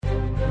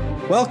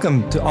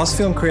Welcome to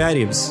Ozfilm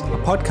Creatives, a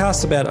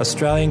podcast about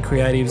Australian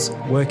creatives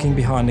working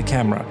behind the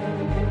camera.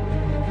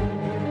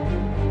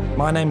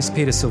 My name is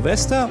Peter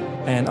Sylvester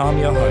and I'm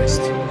your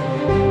host.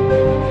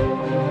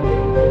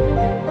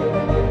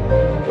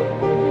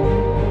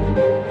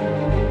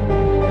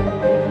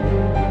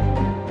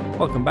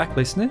 Welcome back,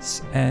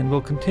 listeners, and we'll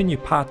continue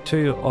part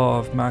 2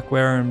 of Mark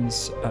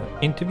Wareham's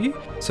interview.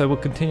 So we'll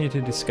continue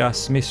to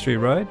discuss Mystery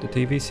Road, the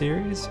TV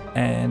series,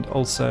 and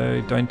also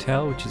Don't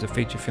Tell, which is a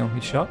feature film he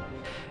shot,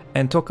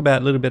 and talk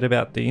about a little bit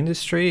about the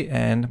industry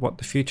and what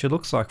the future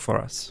looks like for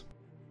us.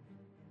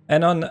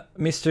 And on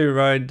Mystery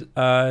Road,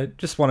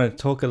 just wanted to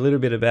talk a little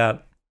bit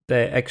about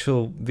the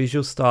actual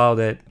visual style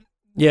that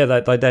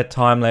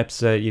time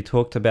lapse that you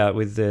talked about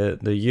with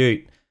the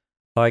ute.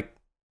 Like,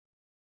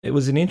 it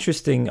was an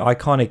interesting,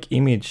 iconic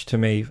image to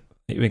me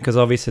because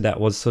obviously that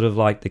was sort of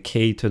like the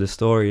key to the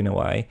story in a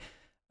way.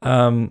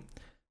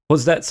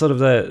 Was that sort of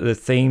the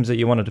themes that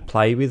you wanted to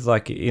play with,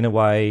 like in a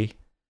way?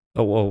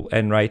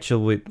 And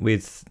Rachel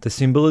with the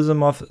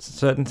symbolism of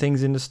certain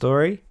things in the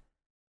story?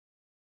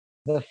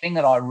 The thing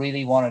that I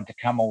really wanted to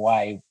come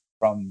away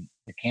from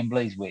the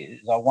Kimbleys with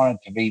is I wanted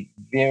to be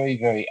very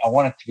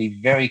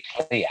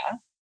clear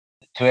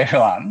to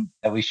everyone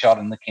that we shot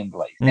in the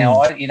Kimbleys.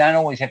 Now, you don't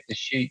always have to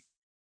shoot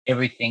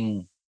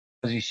everything,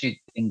 because we shoot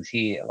things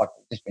here, like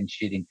we've just been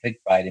shooting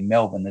Clickbait in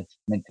Melbourne that's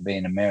meant to be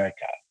in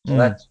America. So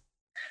that's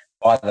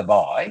by the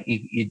by,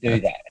 you do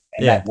that,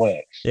 and that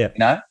works, you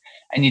know?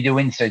 And you do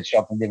insert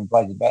shots in different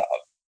places. But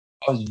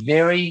I was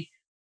very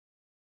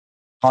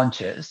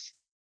conscious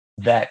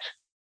that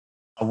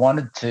I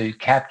wanted to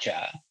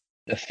capture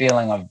the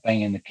feeling of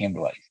being in the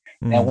Kimbleys.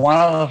 Now, one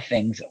of the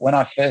things,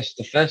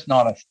 the first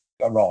night I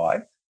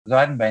arrived, because I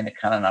hadn't been to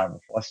Kununurra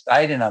before, I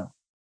stayed in it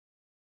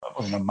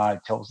wasn't a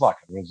motel, it was like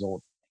a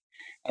resort.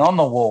 And on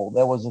the wall,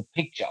 there was a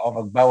picture of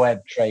a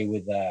boab tree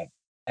with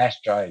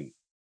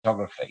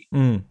astrophotography.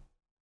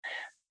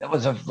 There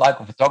was a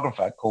local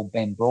photographer called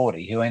Ben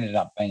Brody who ended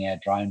up being our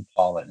drone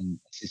pilot and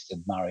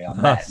assisted Murray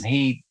on that. And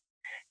he'd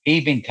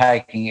been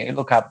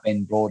look up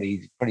Ben Brody,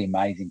 he's a pretty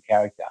amazing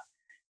character.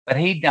 But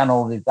he'd done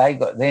all this.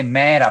 They're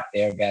mad up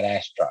there about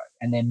Astro,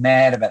 and they're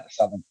mad about the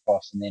Southern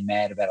Cross, and they're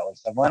mad about all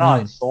this stuff. When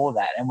I saw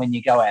that, and when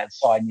you go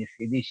outside and you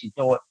see this, you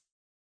thought,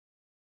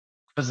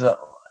 because of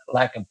the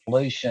lack of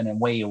pollution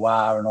and where you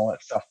are and all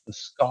that stuff, the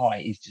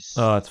sky is just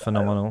it's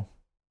phenomenal,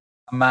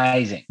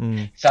 amazing.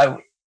 So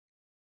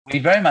we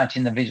very much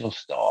in the visual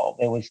style.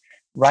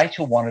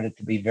 Rachel wanted it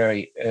to be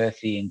very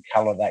earthy in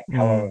color, that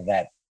color of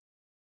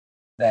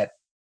that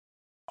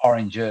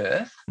orange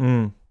earth,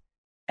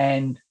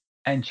 and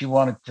she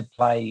wanted to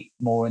play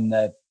more in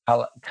the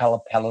color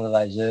palette of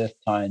those earth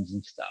tones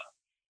and stuff.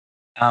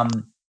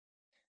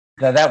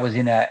 So that was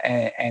in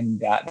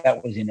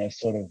a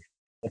sort of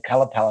the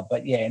color palette.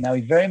 But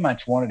we very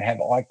much wanted to have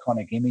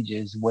iconic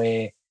images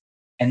where.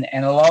 And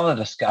a lot of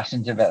the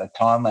discussions about the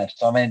time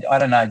lapse. I mean, I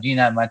don't know. Do you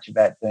know much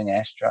about doing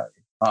Astro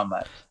time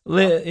lapse?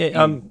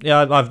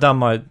 I've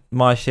done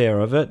my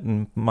share of it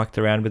and mucked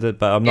around with it,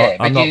 but I'm not.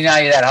 But you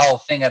know that whole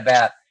thing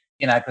about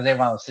because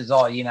everyone says,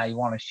 you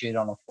want to shoot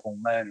on a full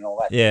moon and all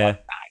that. Yeah. Like,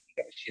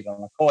 you got to shoot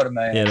on a quarter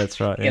moon. Yeah, that's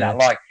right.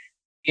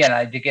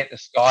 To get the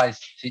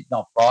skies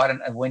not bright,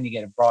 and when you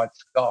get a bright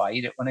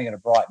sky, when you get a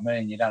bright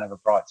moon, you don't have a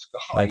bright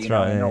sky. That's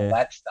right. And all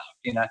that stuff.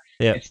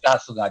 It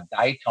starts to go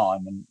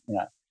daytime, and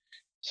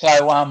So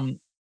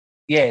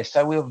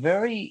so we were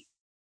very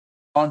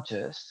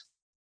conscious.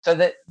 So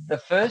that the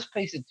first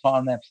piece of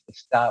time lapse at the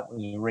start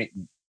was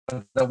written.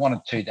 They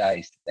wanted 2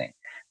 days to think.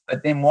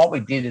 But then what we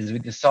did is we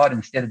decided,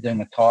 instead of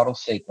doing a title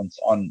sequence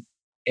on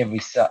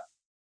every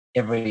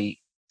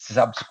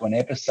subsequent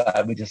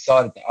episode, we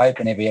decided to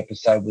open every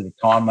episode with a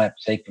time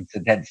lapse sequence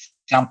that had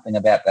something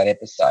about that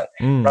episode,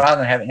 rather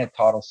than having a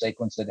title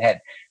sequence that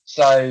had.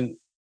 So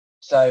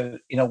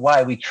in a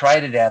way, we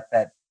traded out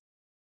that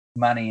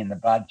money in the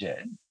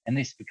budget, and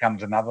this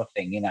becomes another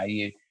thing.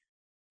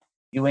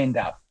 You end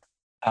up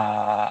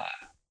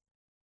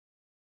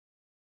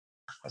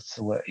what's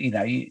the word?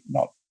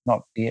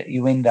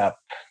 You end up.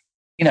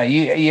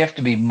 You have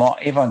to be.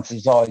 Everyone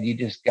says, "Oh, you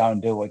just go and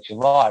do what you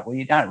like." Well,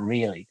 you don't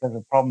really, because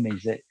the problem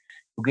is that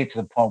you'll get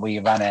to the point where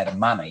you run out of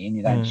money and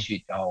you don't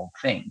shoot the whole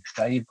thing.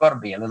 So you've got to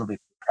be a little bit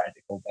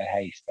practical about how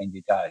you spend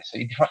your day. So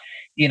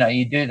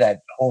you do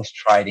that horse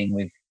trading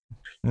with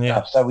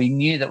stuff. So we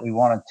knew that we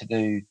wanted to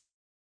do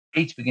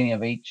each beginning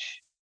of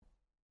each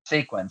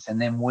sequence, and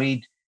then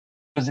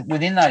because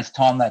within those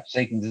time lapse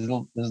sequences,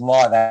 there's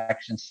live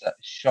action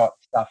shot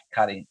stuff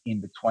cut in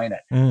between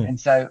it. And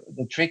so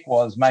the trick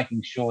was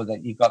making sure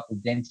that you got the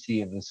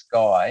density of the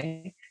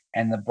sky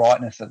and the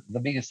brightness. The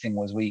biggest thing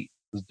was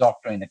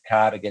doctoring the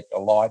car to get the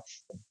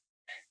lights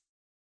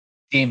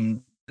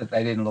dim, that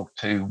they didn't look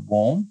too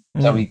warm.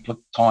 So we put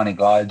tiny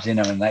globes in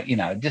them, and that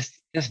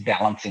just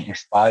balancing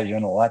exposure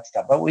and all that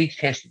stuff. But we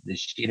tested the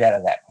shit out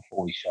of that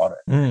before we shot it,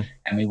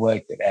 and we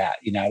worked it out.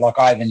 Like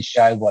I even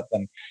showed what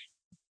them,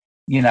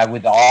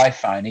 with the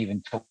iPhone,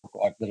 even took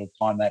like little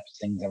time lapse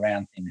things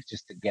around things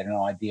just to get an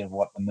idea of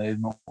what the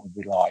movement would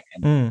be like,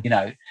 and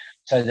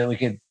so that we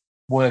could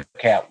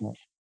work out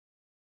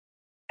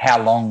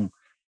how long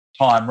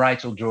time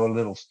Rachel drew a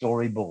little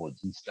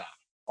storyboards and stuff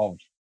of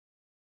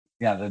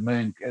the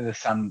moon, the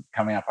sun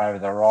coming up over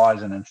the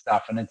horizon and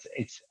stuff, and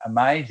it's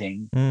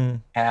amazing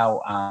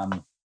how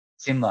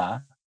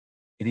similar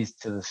it is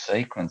to the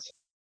sequence.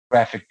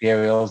 Graphic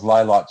aerials,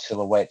 low light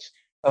silhouettes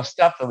of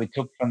stuff that we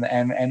took from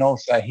and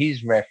also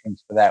his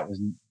reference for that was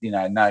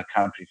No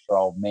Country for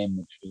Old Men,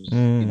 which was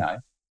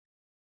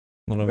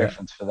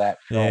reference for that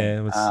film. Yeah,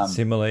 it was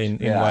similar in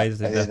ways.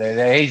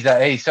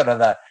 He's sort of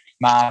the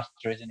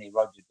master, isn't he,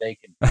 Roger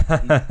Deakins?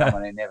 He's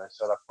someone who never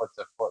sort of puts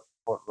a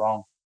foot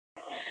wrong.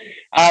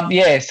 I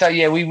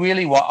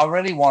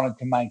really wanted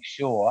to make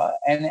sure,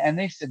 and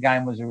this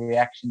again was a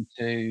reaction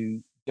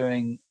to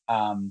doing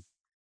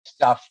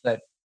stuff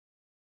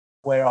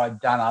where I'd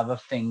done other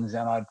things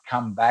and I'd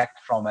come back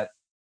from it,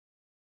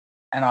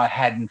 and I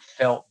hadn't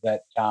felt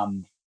that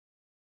I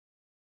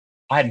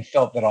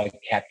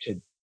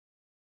captured.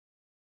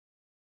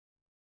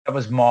 That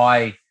was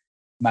my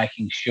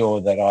making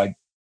sure that I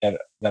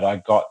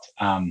got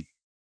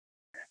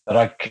that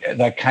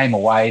I came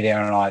away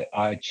there and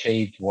I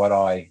achieved what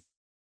I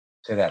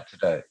set out to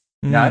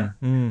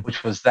do,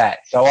 which was that.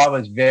 So I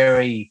was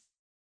very,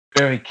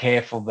 very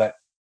careful that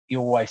you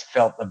always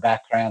felt the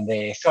background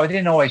there. So I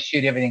didn't always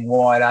shoot everything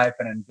wide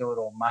open and do it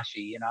all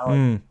mushy,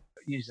 I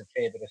used a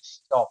fair bit of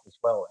stop as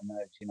well in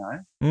those,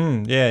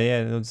 Yeah.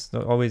 It was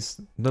always,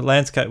 the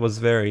landscape was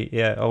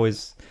very,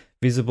 always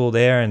visible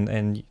there,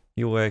 and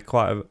you were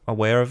quite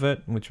aware of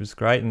it, which was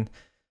great. And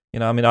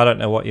I mean, I don't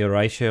know what your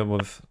ratio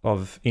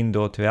of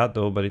indoor to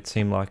outdoor, but it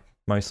seemed like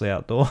mostly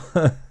outdoor.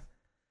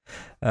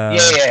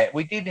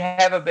 We did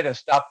have a bit of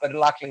stuff, but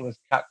luckily it was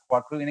cut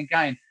quite quickly. And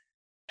again,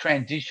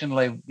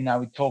 transitionally,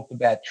 we talked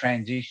about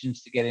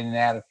transitions to get in and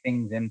out of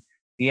things, and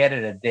the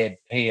editor, Deb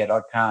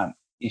Peart,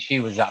 she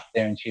was up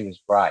there and she was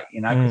great,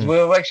 because we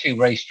were actually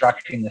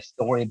restructuring the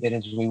story a bit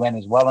as we went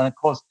as well. And of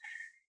course,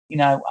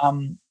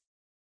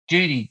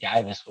 Judy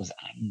Davis was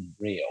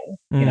unreal,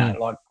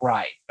 like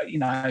great, but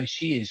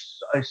she is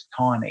so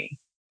tiny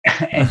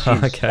and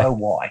she's so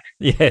white.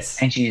 Yes.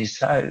 And she's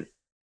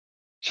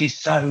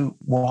so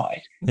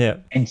white. Yeah.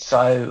 And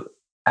so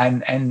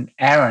and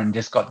Aaron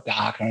just got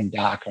darker and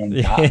darker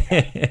and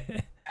darker.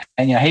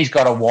 And he's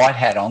got a white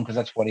hat on because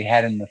that's what he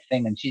had in the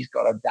thing, and she's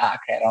got a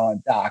dark hat on,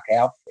 a dark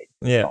outfit.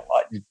 Yeah. Not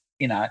like,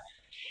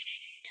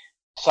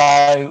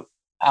 So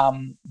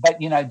but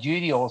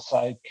Judy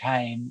also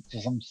came to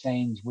some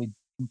scenes with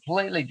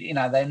completely,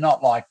 they're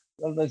not like,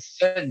 well, there's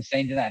certain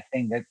scenes in that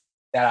thing that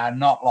are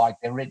not like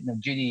they're written of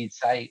Judy, you'd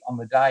say on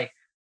the day.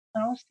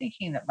 And I was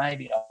thinking that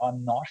maybe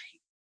I'm not.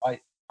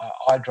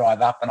 I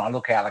drive up and I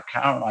look out of the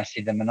car and I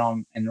see them,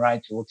 and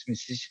Rachel looks at me and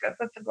says, she goes,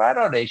 that's a great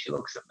idea. She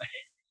looks at me.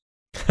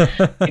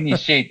 Can you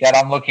shoot that?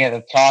 I'm looking at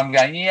the time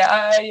going,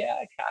 okay.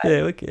 Yeah,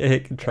 okay, you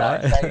can try.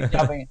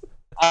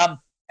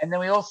 And then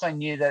we also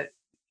knew that,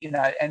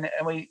 and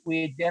we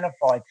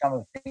identified some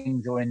of the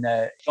things that were in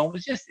the film.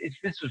 This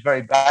was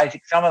very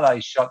basic. Some of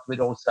those shots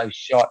we'd also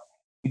shot.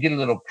 We did a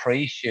little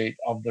pre-shoot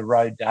of the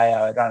Rodeo.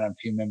 I don't know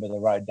if you remember the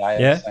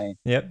Rodeo scene.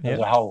 Yep. There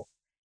was a whole.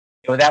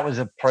 Well, that was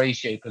a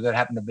pre-shoot because it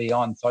happened to be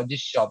on. So I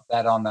just shot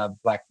that on a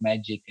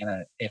Blackmagic and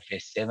a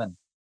FS7.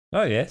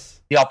 Oh, yes.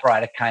 The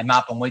operator came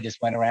up and we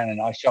just went around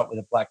and I shot with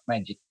a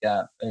Blackmagic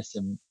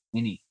Ursa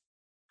Mini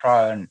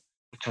Pro,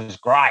 which was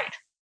great,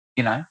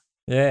 Yeah.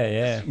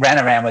 Just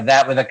ran around with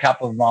that with a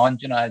couple of my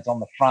Longinos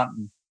on the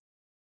front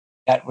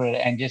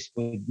and just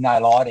with no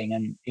lighting,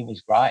 and it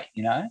was great,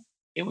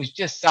 It was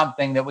just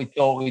something that we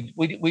thought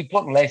we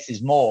put less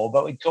is more,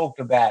 but we talked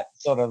about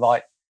sort of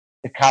like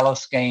the colour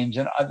schemes,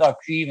 and like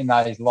even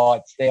those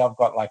lights there, I've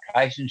got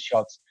location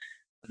shots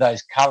of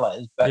those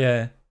colours, but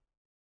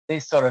they're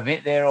sort of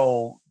it. They're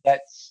all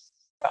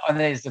and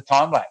there's the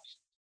time lapse.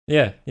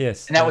 Yeah,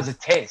 yes. And that was a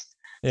test.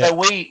 Yeah. So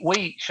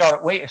we shot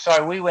it.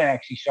 We went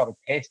actually shot a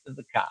test of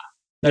the car.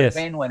 So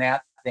Ben went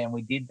out there and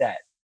we did that.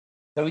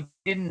 So we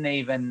didn't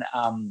even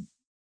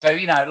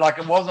like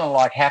it wasn't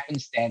like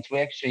happenstance. We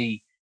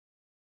actually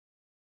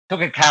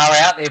took a car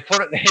out there,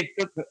 put it there,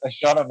 took a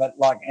shot of it,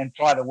 and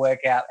tried to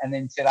work out, and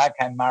then said,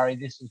 "Okay, Murray,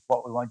 this is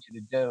what we want you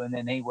to do." And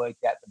then he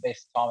worked out the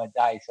best time of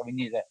day, so we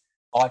knew the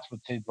lights were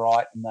too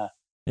bright and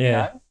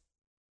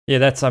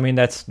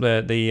that's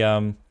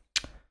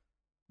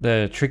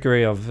the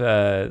trickery of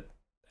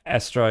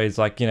Astro is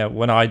like,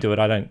 when I do it,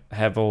 I don't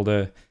have all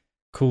the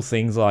cool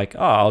things like,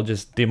 I'll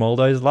just dim all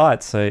those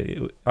lights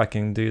so I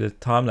can do the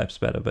time lapse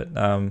better. But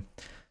you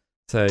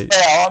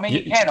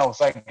can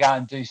also go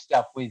and do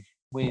stuff with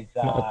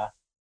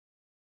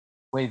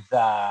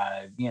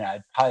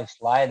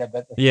post later,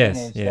 but the thing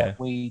is that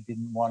we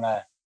didn't want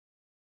to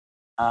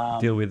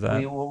deal with that.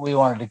 We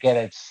wanted to get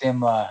a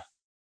similar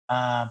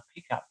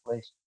pickup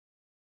list.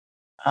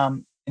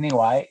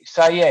 Anyway,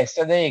 so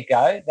there you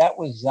go. That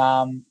was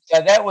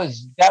that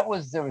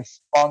was the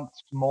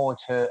response more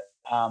to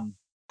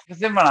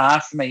because everyone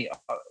asked me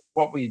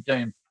what were you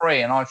doing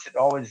pre, and I said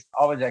I was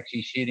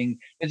actually shooting.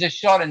 There's a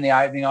shot in the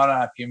opening. I don't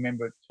know if you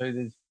remember it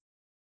too.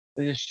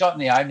 There's a shot in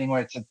the opening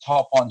where it's a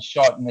top-on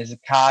shot, and there's a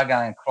car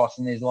going across,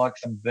 and there's like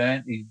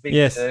these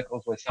big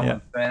circles where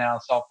someone's burnt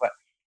else off. But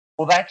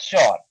Well, that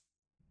shot,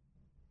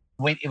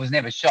 it was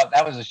never shot.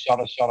 That was a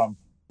shot I shot on.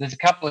 There's a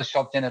couple of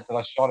shots in it that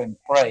I shot in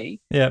pre.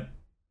 Yep.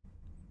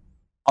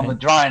 On the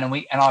drone,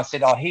 and I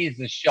said, "Oh, here's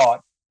the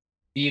shot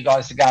for you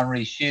guys to go and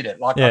reshoot it."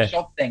 Like I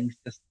shot things,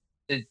 but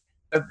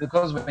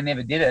because we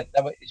never did it,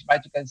 mate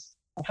goes,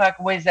 "Well, fuck,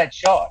 where's that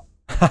shot?"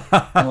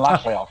 And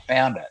luckily, I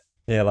found it.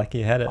 Yeah, like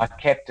you had it. I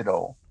kept it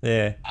all.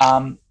 Yeah.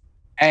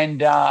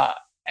 And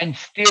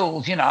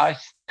stills, I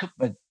took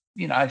my,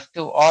 I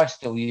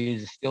still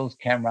use a stills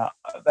camera,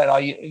 but I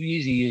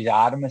usually use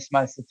Artemis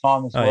most of the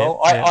time as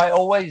well. Yeah. I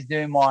always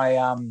do my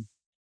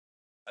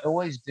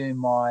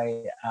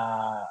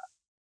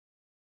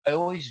I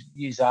always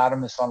use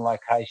Artemis on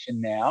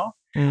location now.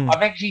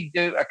 I've actually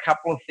do a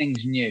couple of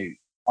things new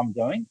I'm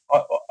doing.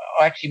 I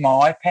actually,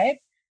 my iPad,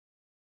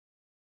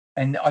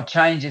 and I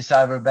changed this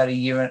over about a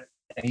year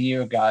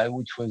ago,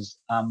 which was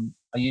I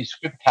use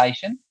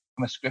Scriptation.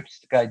 My scripts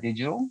to go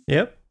digital.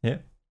 Yep.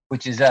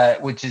 Which is a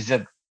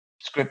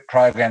script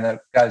program that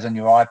goes on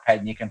your iPad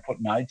and you can put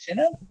notes in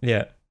it.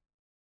 Yeah.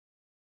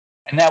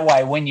 And that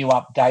way, when you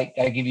update,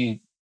 they give you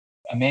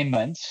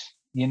amendments.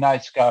 Your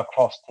notes go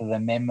across to the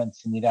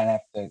amendments, and you don't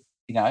have to,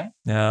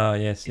 Oh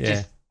yes,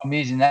 yeah. I'm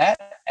using that,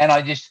 and I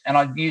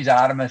use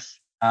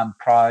Artemis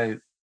Pro.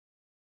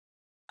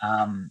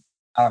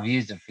 I've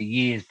used it for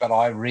years, but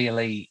I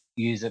really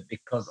use it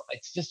because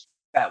it's just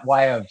that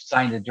way of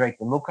saying to the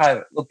director, look,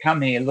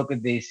 come here, look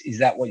at this. Is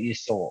that what you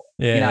saw?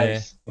 Yeah.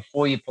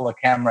 Before you pull a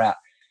camera out.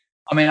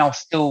 I mean, I'll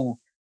still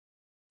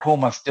pull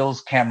my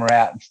stills camera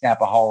out and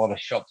snap a whole lot of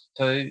shots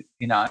too,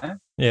 Yeah.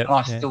 And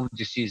I still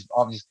just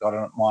I've just got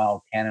my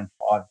old Canon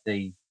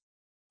 5D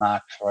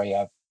Mark III.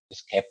 I've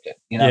just kept it,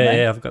 what I mean?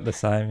 Yeah, I've got the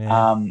same.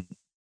 Yeah.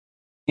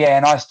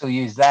 And I still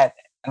use that,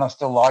 and I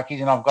still like it,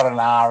 and I've got an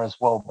R as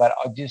well. But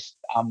I just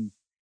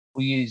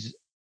we use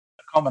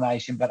a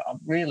combination. But I'm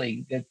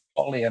really the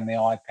quality on the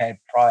iPad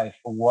Pro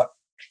for what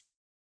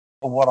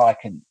I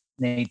can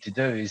need to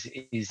do is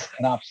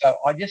enough. So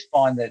I just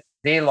find that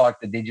they're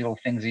like the digital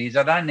things I use.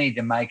 I don't need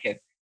to make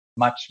it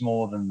much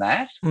more than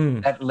that.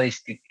 At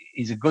least it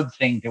is a good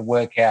thing to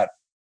work out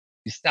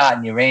your start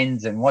and your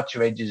ends and what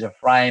your edges of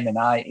frame. And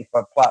if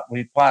I park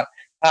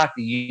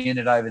the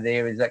unit over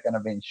there, is that going to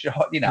be in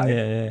shot?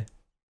 Yeah.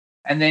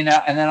 And then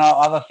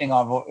other thing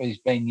I've always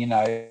been,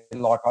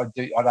 like I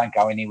don't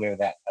go anywhere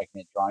without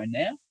taking a drone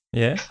now.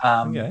 Yeah.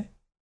 Okay.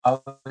 I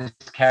always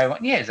carry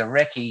one. Yeah, it's a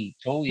recce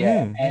tool.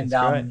 Yeah, and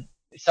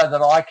so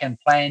that I can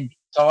plan.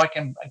 So I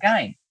can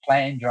again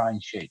plan drone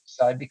shoots.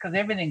 So because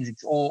everything's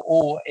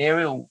all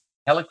aerial,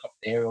 helicopter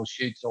aerial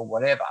shoots or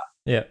whatever.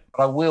 Yeah.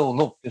 But I will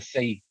look to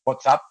see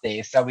what's up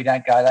there, so we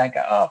don't go.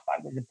 Oh,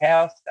 fuck, there's a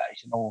power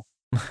station or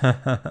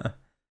something.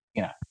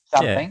 Yeah.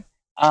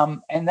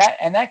 And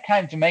that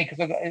came to me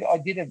because I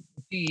did a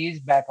few years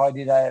back. I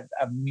did a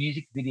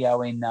music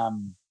video in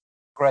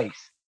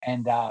Greece,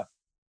 and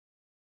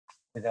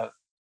with a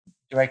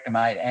director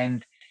mate,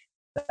 and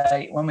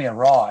when we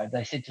arrived,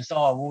 they said to us,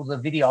 "Oh, well, the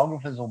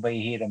videographers will be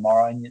here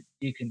tomorrow, and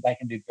they can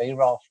do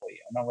B-roll for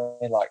you." And I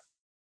went like,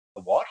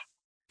 "The what?"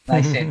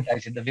 And they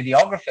said the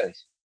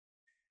videographers,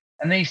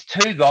 and these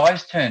two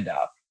guys turned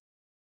up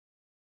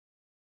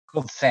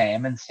called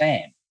Sam and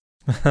Sam,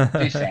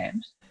 two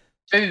Sams.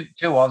 Two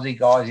Aussie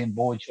guys in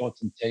board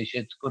shorts and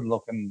t-shirts, good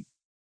looking,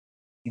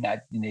 in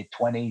their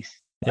 20s,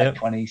 late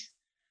 20s.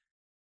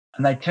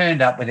 And they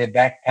turned up with their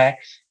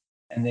backpacks,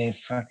 and their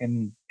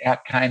fucking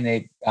out came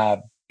their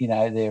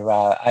their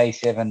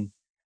A7R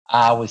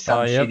with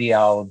some shitty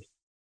old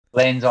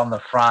lens on the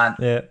front.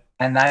 Yeah.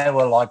 And they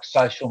were like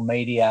social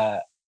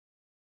media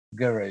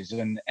gurus,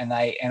 and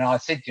I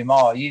said to them,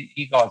 "Oh,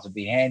 you guys would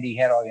be handy.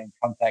 How do I get in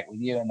contact with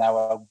you?" And they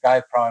were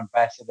GoPro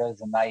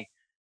ambassadors, and they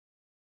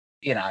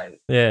they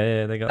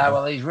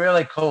were these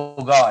really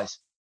cool guys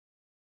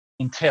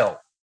until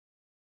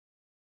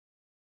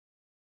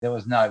there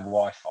was no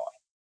Wi-Fi.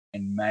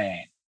 And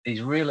man,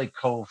 these really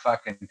cool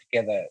fucking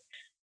together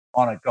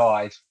on it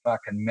guys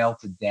fucking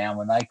melted down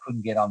when they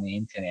couldn't get on the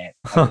internet.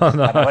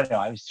 Anyway,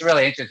 it was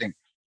really interesting.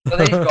 So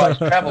these guys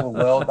travel the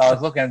world. I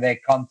was looking at their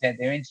content,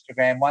 their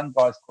Instagram. One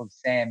guy's called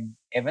Sam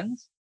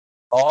Evans,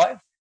 5.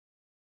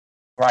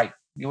 Great.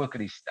 You look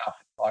at his stuff,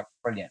 it's like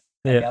brilliant.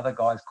 And the other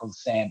guy's called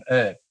Sam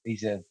Erb.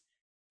 He's a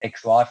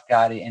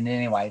ex-lifeguard. And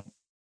anyway,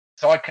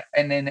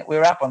 and then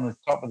we're up on the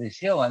top of this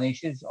hill, and he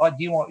says, "Oh, do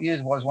you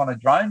guys want a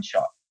drone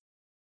shot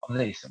of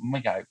this?" And we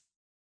go,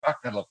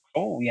 "Fuck, that look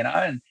cool,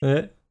 And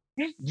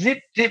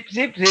zip, zip,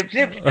 zip, zip,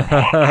 zip.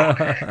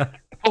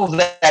 Pulls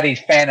out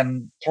his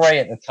Phantom 3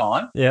 at the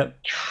time. Yep.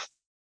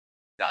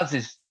 Does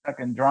this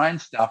fucking drone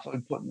stuff that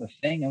we put in the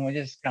thing, and we're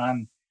just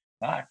going,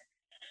 fuck.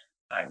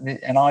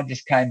 And I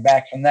just came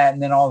back from that,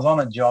 and then I was on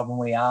a job, and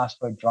we asked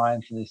for a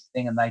drone for this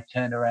thing, and they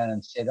turned around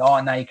and said,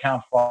 "Oh, no, you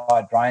can't fly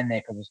a drone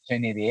there because it's too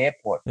near the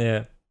airport."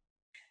 Yeah.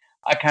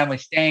 Okay, we're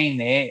staying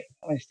there,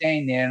 and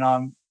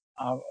I'm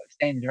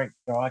standing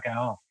director. I go,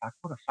 "Oh, fuck,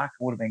 what the fuck,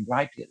 it would have been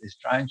great to get this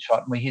drone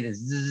shot." And we hit a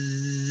zzz,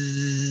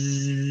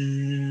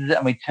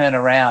 and we turn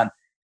around,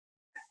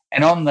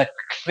 and on the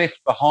cliff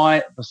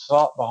behind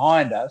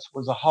us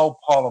was a whole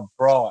pile of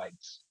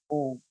brides,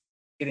 all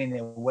getting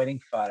their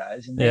wedding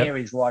photos, and Yep. there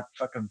is like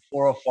fucking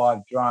 4 or 5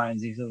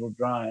 drones, these little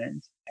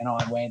drones, and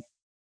I went,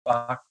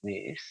 "Fuck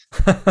this!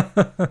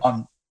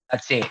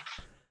 That's it.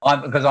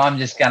 Because I'm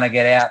just going to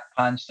get out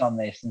punched on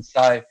this." And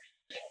so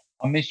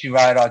on Mystery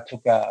Road, I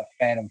took a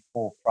Phantom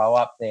 4 Pro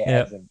up there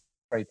Yep. as a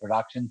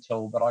pre-production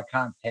tool, but I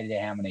can't tell you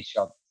how many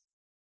shots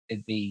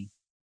it'd be.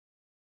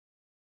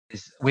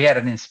 We had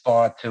an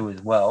Inspire 2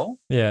 as well,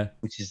 Yeah.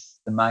 which is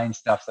the main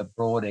stuff that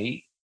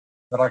Broady,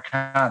 but I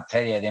can't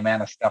tell you the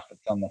amount of stuff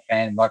that's on the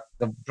Phantom. Like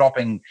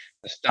dropping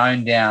the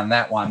stone down,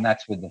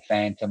 that's with the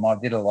Phantom. I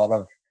did a lot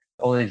of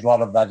those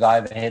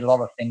overhead, a lot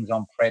of things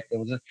on prep. I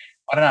don't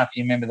know if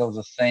you remember, there was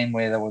a scene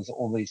where there was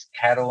all these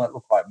cattle that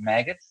looked like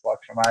maggots, like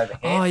from overhead.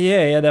 Oh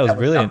yeah, that was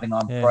brilliant. Something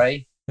on yeah.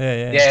 pre.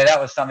 Yeah,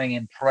 that was something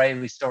in pre.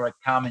 We saw it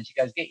come, and she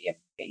goes, "Get your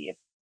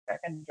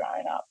fucking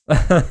drone up."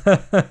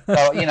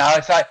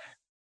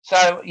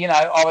 So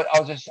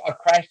I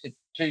crashed at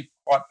 2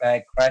 quite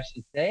bad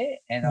crashes there,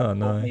 and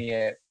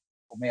it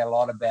taught me a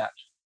lot about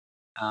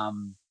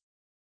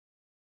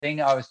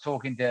thing. I was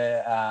talking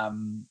to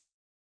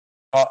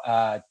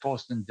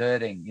Torsten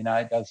Derding,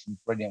 does some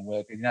brilliant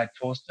work. You know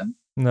Torsten?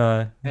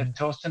 No.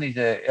 Torsten, he's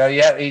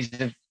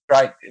a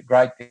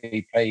great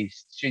DP.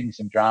 He's shooting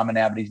some drama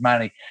now, but he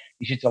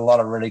shoots a lot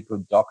of really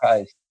good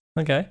docos.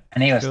 Okay.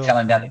 And he was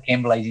telling down the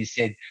Kimberleys, he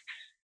said,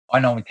 I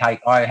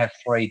have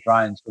 3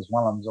 drones because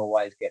one of them's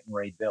always getting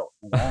rebuilt.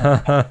 So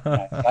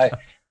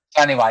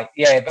anyway,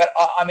 but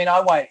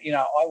I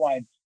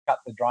won't cut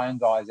the drone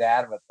guys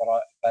out of it,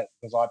 but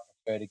because I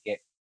prefer to get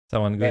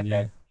someone good,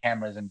 better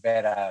cameras and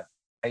better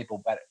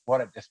people. But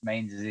what it just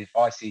means is if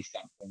I see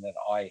something that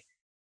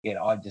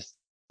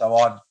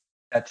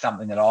that's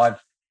something that I've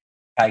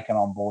taken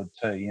on board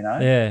too,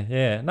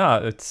 Yeah.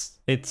 No,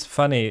 it's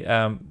funny.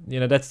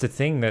 That's the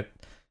thing, that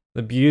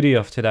the beauty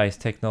of today's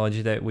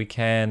technology, that we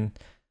can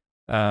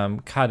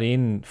cut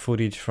in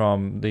footage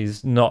from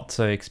these not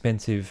so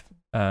expensive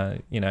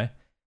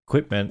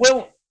equipment.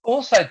 Well,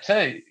 also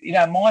too,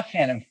 my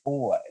Phantom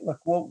 4,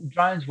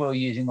 drones we were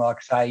using,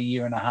 like say a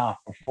year and a half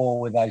before,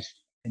 with those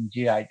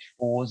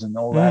GH4s and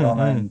all that on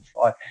it.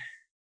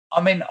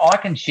 I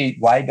can shoot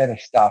way better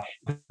stuff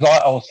because I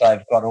also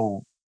have got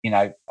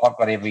I've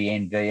got every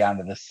ND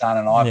under the sun,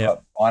 and I've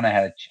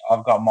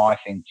got my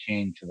thing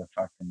tuned to the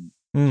fucking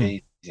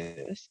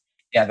Jesus.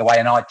 The way,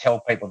 and I tell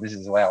people this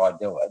is how I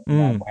do it.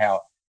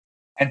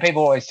 And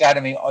people always say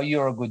to me, "Oh,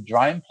 you're a good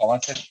drone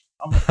pilot." I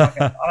said, I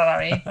don't know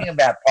anything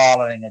about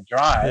piloting a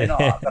drone,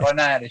 but I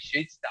know how to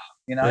shoot stuff.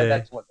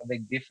 That's what the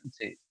big difference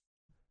is.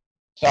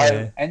 So,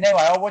 and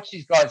anyway, I watch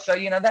these guys. So,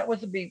 that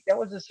was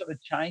a sort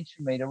of change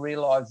for me to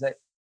realize that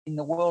in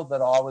the world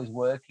that I was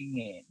working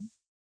in,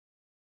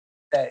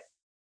 that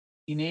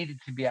you needed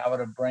to be able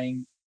to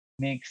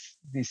mix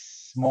this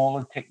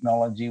smaller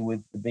technology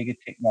with the bigger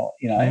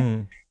technology,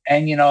 And,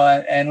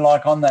 and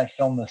like on that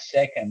film, The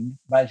Second,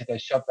 basically I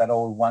shot that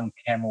all with one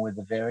camera with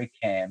the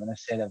VariCam and a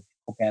set of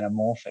Cooke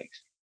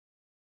anamorphics.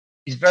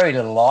 It's very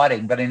little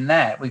lighting, but in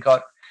that we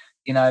got,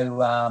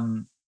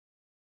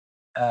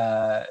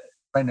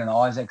 Brendan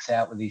Isaacs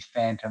out with his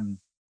Phantom,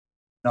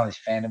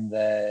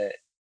 the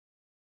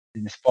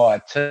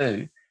Inspire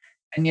 2.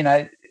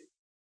 And,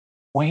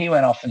 when he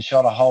went off and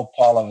shot a whole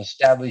pile of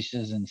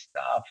establishes and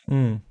stuff,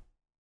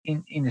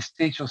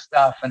 interstitial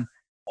stuff, and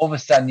all of a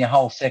sudden your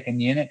whole second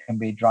unit can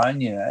be a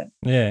drone unit.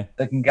 Yeah.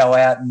 That can go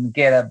out and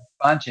get a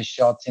bunch of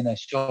shots in a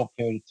short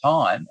period of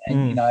time,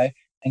 and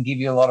and give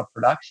you a lot of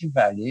production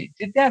value.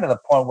 Down to the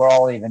point where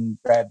I'll even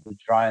grab the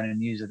drone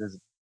and use it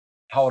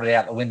hold it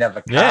out the window of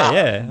a car.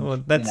 Yeah.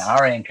 Well, that's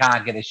hurry and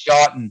can't get a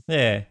shot, and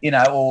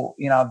or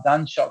I've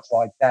done shots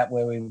like that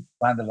where we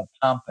under the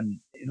pump and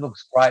it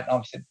looks great, and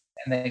I've said,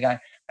 and they're going,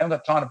 I haven't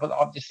got time to put.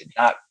 I've just said,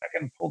 no, I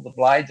can pull the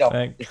blades off.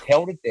 Just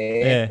held it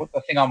there, put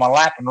the thing on my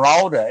lap, and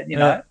rolled it.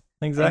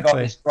 Exactly. And got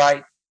this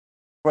great,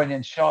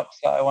 brilliant shot.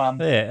 So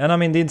and I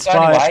mean the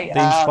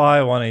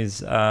Inspire one is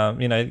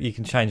you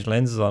can change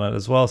lenses on it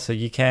as well, so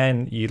you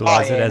can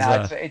utilize it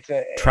as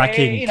a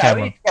tracking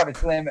camera. It's got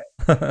its limit.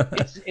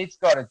 it's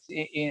got its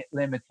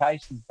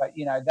limitations, but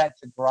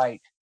that's a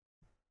great.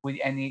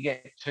 And you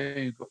get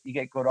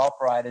good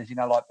operators,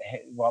 like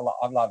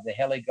I love the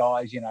heli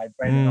guys,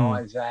 Brendan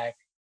Isaac.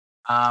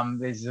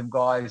 There's some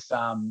guys,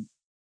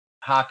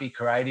 Harpy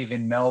Creative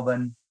in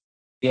Melbourne,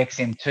 the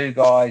XM2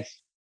 guys.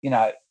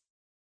 I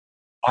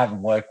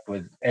haven't worked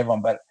with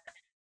everyone, but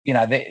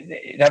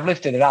they've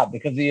lifted it up,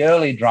 because the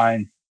early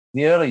drone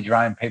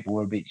people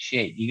were a bit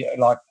shit. You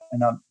got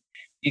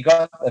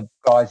the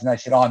guys, and they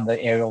said, I'm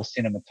the aerial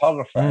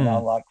cinematographer, and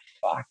I'm like,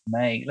 fuck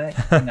me,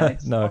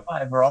 stop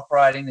over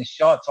operating the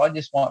shots. I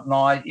just want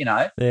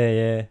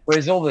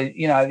Whereas all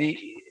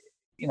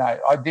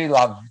I do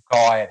love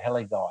Guy at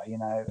Heli Guy,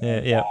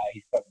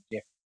 he's got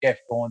Jeff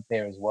Gaunt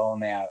there as well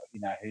now,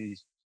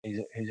 who's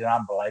an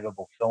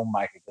unbelievable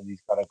filmmaker, because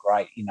he's got a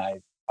great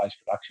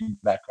post-production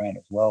background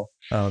as well.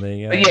 Oh, there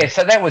you go. But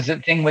so that was the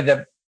thing with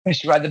the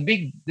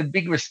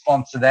big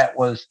response to that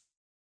was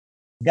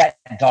that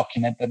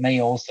document, but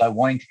me also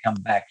wanting to come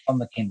back from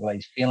the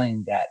Kimberleys,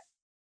 feeling that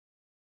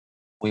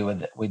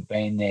we'd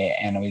been there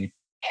and we'd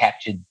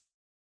captured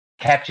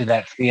capture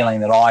that feeling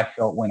that I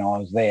felt when I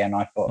was there, and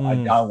I thought I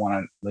Mm. don't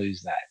want to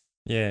lose that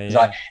Yeah, because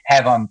yeah. I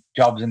have on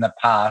jobs in the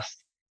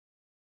past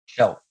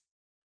felt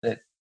that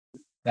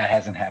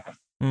hasn't happened.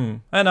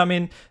 And I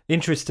mean,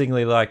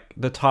 interestingly, like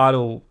the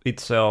title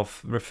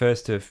itself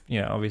refers to,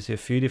 obviously a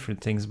few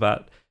different things,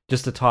 but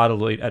just the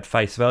title at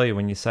face value,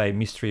 when you say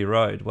Mystery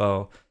Road,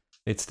 well,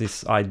 it's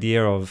this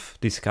idea of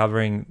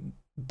discovering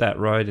that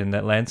road and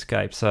that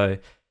landscape. So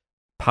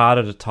part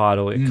of the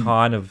title, it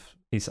kind of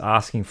is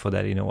asking for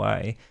that in a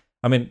way.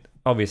 I mean,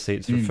 obviously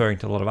it's referring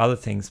to a lot of other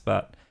things,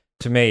 but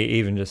to me,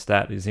 even just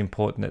that is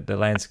important, that the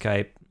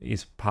landscape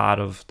is part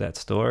of that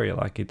story.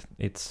 Like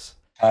it's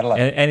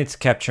Totally. and it's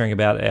capturing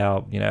about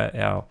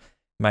our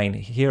main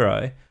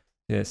hero.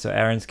 Yeah, so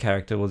Aaron's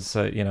character was,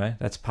 so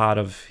that's part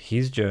of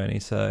his journey.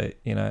 So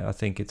I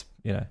think it's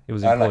it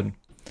was Totally. important.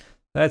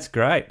 That's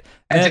great.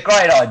 It's a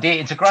great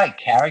idea. It's a great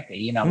character.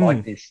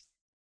 Like this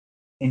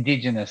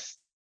Indigenous,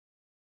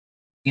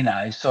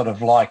 sort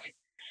of like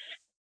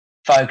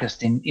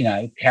focused in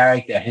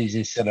character who's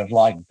this sort of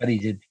like, but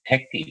he's a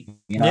detective,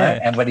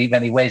 and when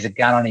he wears a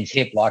gun on his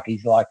hip, like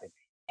he's like a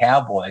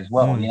cowboy as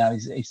well.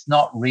 It's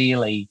not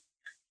really.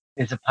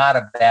 There's a part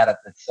about it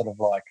that's sort of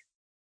like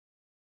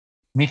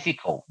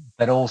mythical,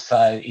 but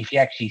also if you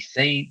actually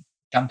see,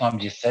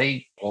 sometimes you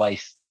see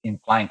police in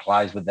plain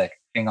clothes with the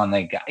thing on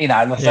their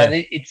gun, so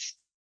it's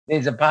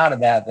there's a part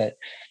about that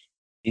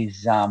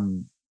is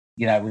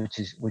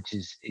which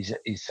is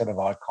sort of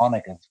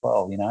iconic as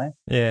well,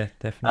 Yeah,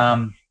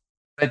 definitely.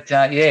 But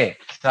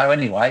so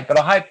anyway, but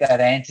I hope that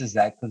answers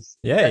that, because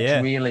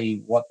that's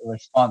really what the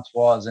response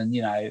was, and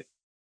the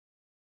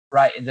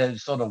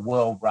sort of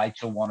world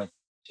Rachel wanted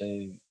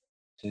to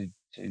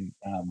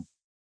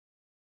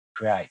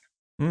create.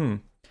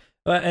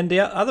 And the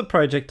other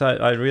project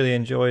I really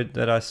enjoyed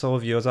that I saw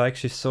of yours, I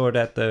actually saw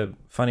it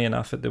funny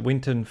enough, at the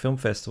Winton Film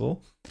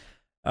Festival.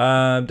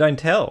 Don't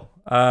Tell.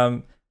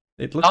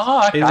 It looked.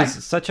 Okay. It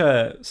was such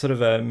a sort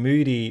of a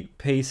moody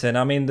piece, and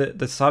I mean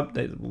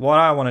what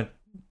I want to,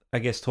 I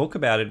guess, talk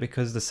about it,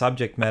 because the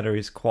subject matter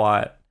is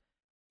quite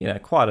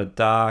a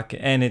dark,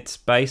 and it's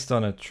based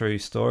on a true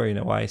story in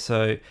a way.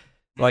 So,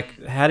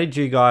 like, how did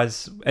you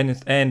guys,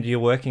 and you're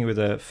working with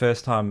a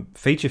first-time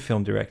feature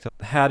film director,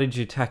 how did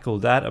you tackle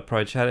that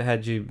approach? How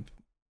did you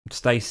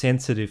stay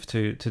sensitive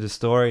to the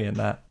story and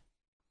that?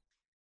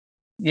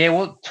 Yeah,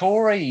 well,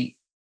 Tori,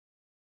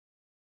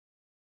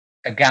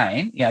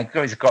 again,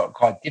 Tori's got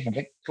quite different.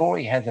 But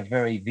Tori has a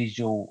very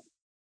visual,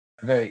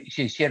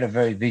 she had a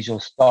very visual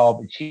style,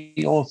 but she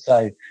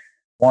also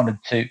wanted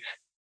to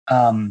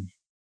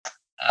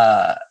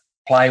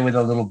play with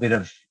a little bit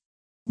of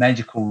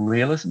magical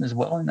realism as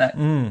well in that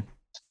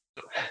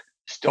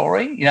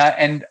story,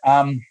 and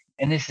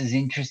this is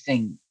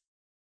interesting,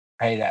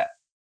 Peter.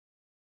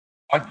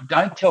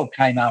 Don't Tell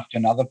came after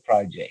another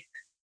project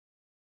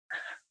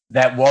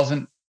that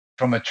wasn't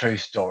from a true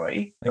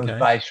story. It was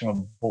based from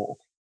a book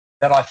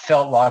that I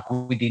felt like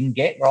we didn't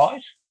get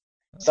right.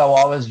 So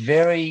I was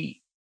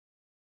very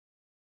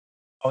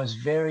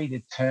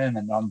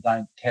determined on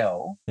Don't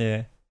Tell.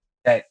 Yeah.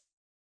 That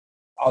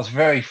I was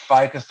very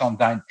focused on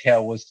Don't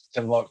Tell was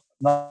to like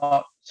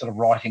not sort of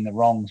righting the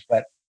wrongs,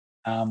 but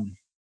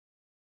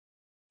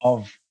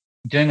of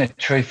doing a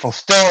truthful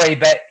story,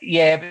 but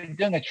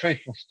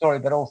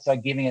also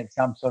giving it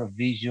some sort of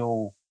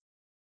visual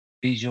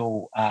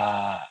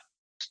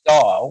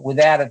style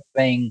without it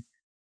being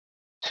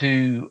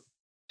too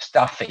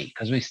stuffy,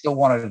 because we still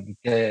wanted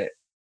to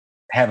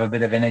have a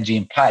bit of energy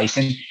and pace.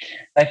 And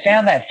they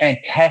found that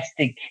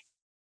fantastic.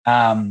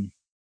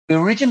 We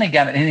were originally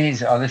going to, and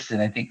here's, listen,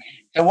 I think,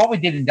 so what we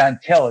did in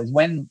Don't Tell is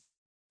when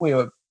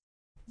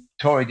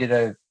Tori did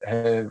her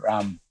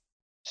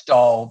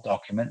style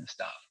document and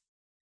stuff,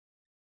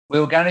 we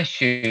were going to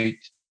shoot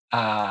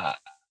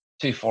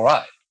 240,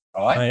 right?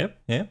 Oh,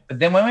 yep, yeah. But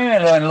then when we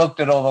went and looked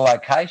at all the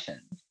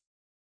locations,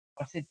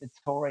 I said to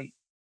Tori,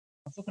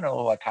 I was looking at all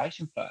the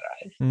location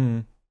photos,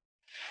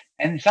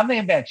 and something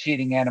about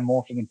shooting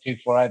anamorphic in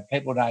 240,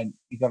 people don't,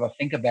 you've got to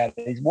think about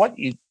it, is what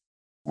you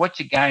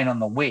gain on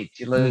the width,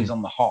 you lose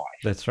on the height.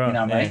 That's right. You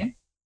know what I mean?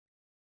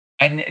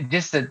 And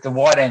just the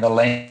wide angle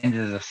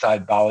lenses are so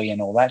Bowie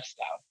and all that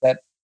stuff, that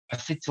I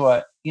said to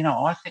her,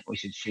 I think we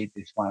should shoot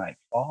this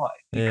 185,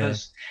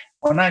 because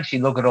when I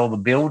actually look at all the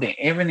building,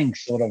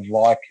 everything's sort of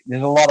like,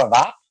 there's a lot of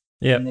up.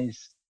 Yeah. And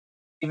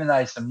even though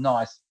there's some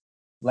nice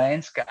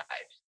landscapes,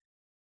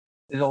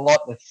 there's a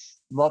lot of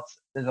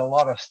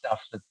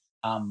stuff that's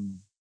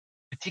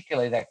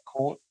particularly that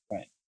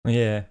courtroom.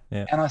 Yeah,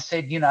 yeah. And I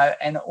said,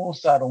 and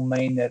also it'll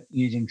mean that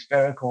using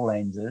spherical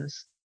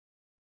lenses,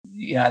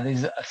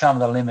 there's some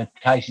of the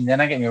limitations. And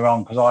don't get me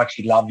wrong, because I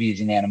actually love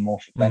using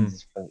anamorphic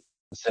lenses for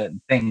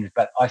certain things,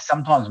 but I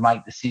sometimes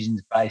make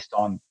decisions based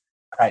on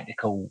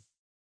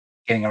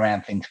getting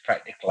around things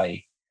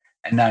practically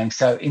and knowing.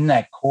 So in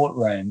that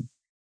courtroom,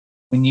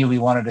 we knew we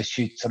wanted to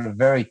shoot sort of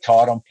very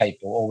tight on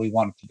people, or we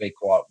wanted to be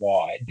quite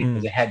wide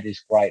because it had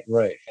this great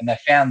roof. And they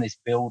found this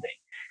building.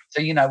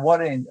 So,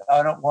 what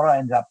I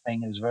ended up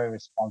being is very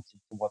responsive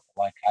to what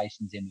the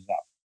locations ended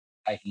up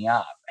taking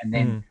up. And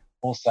then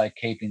also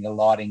keeping the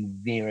lighting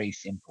very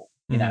simple,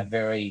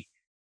 very,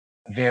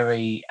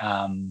 very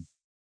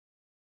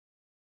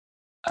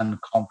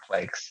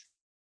uncomplex,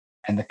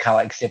 and the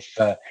color,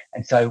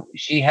 and so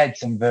she had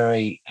some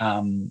very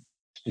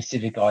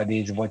specific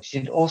ideas of what she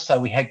did. Also,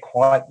 we had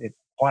quite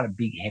a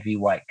big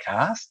heavyweight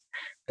cast.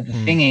 But the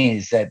thing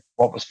is that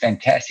what was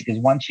fantastic is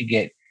once you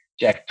get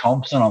Jack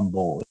Thompson on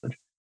board,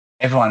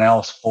 everyone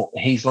else,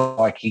 he's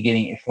like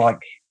it's like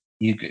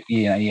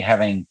you're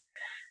having.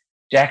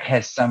 Jack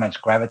has so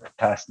much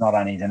gravitas, not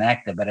only as an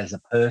actor but as a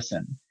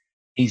person.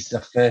 He's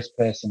the first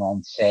person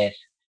on set.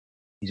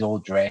 He's all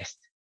dressed.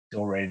 He's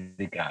all ready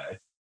to go.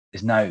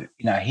 There's no,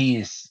 he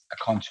is a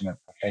consummate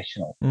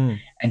professional.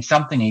 And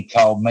something he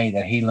told me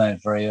that he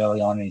learned very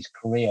early on in his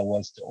career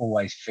was to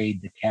always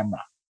feed the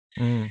camera.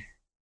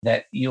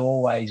 That you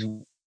always,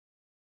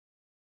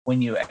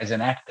 when you, as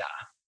an actor,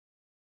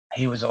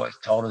 he was always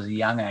told as a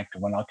young actor,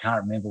 when I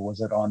can't remember, I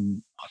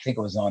think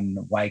it was on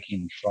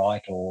Waking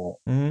Fright or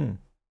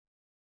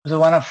was it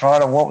one on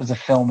Friday? What was the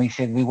film? He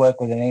said, we work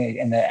with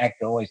and the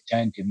actor always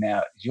turned to him,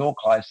 now, it's your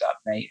close-up,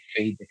 now you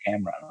feed the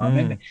camera. And I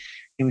remember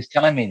he was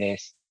telling me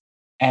this,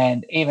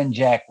 and even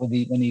Jack, when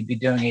he'd be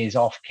doing his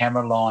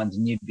off-camera lines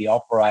and you'd be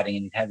operating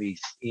and he'd have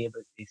his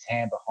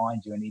hand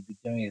behind you and he'd be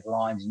doing his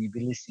lines and you'd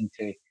be listening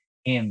to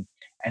him,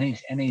 and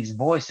his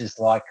voice is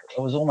like,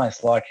 it was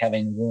almost like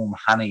having warm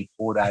honey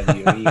poured over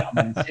your ear.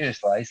 I mean,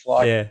 seriously, it's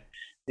like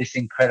this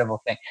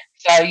incredible thing.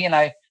 So,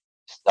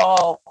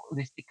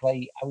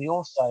 stylistically, we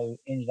also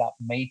ended up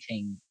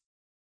meeting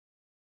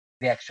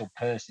the actual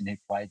person who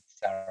played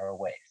Sarah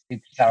West.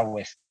 Sarah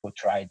West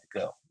portrayed the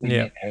girl. We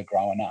met her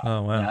growing up.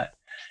 Oh, wow.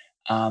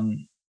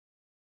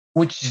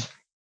 Which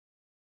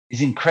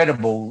is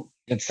incredible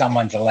that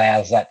someone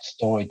allows that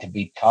story to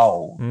be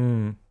told.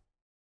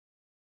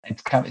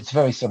 It's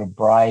very sort of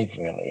brave,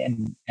 really,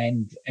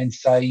 and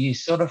so you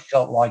sort of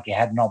felt like you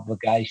had an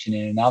obligation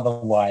in another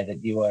way,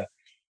 that you were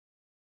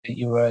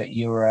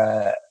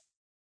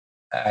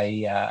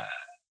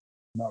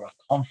not a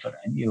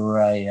confidant. You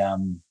were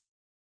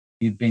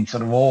you've been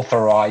sort of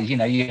authorized.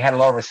 You had a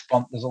lot of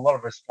there's a lot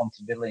of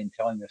responsibility in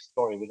telling the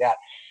story without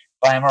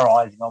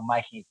glamorizing or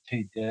making it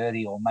too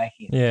dirty or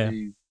making it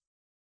too.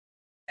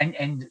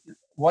 And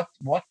what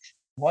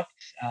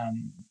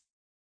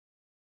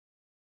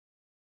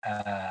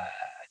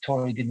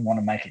Tori didn't want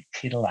to make it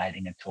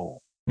titillating at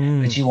all,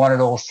 but she wanted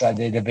also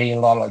there to be a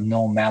lot of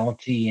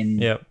normality in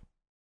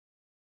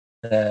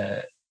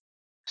the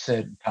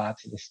certain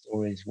parts of the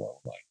story as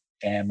well, like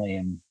family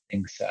and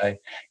things. So I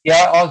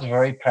was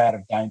very proud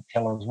of Don't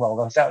Tell as well.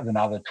 That was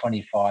another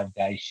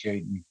 25-day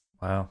shooting.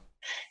 Wow.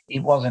 It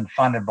wasn't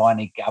funded by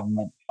any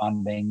government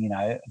funding,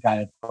 going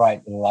to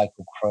great the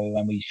local crew,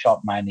 and we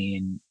shot mainly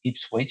in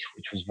Ipswich,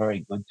 which was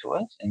very good to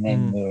us. And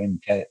then we were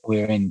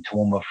in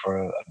Toowoomba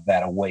for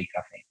about a week,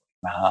 I think,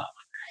 and a half.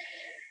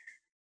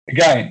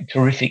 Again,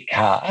 terrific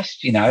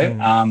cast,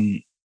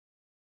 and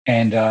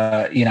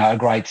a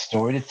great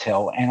story to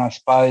tell. And I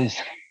suppose,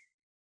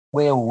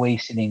 where were we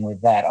sitting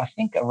with that? I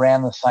think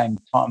around the same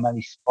time,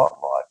 maybe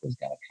Spotlight was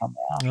going to come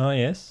out. Oh,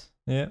 yes.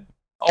 Yeah.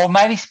 Or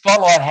maybe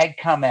Spotlight had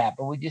come out,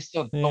 but we just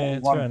sort of thought we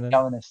wanted to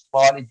go in a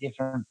slightly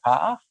different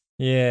path.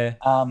 Yeah.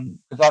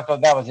 Because I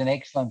thought that was an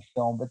excellent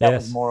film, but that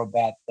was more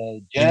about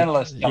the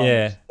journalist telling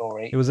the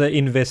story. It was an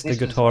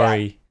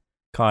investigatory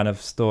kind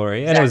of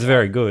story, and it was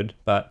very good.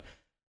 But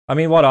I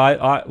mean, what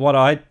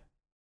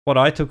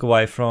I took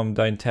away from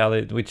Don't Tell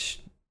It,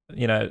 which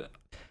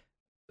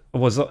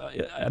was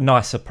a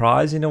nice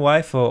surprise in a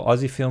way for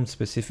Aussie films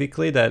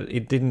specifically, that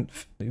it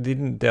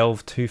didn't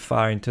delve too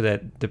far into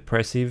that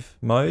depressive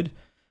mode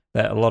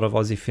that a lot of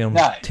Aussie films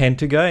tend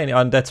to go,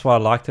 and that's what I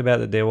liked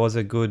about it. There was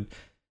a good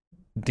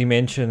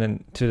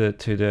dimension to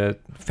the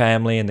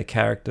family and the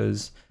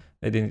characters.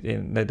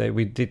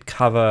 We did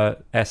cover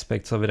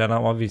aspects of it, and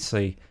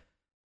obviously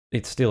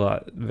it's still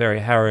a very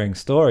harrowing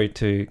story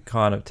to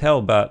kind of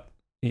tell, but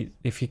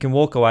if you can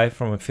walk away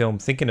from a film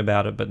thinking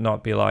about it but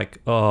not be like,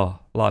 oh,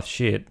 life's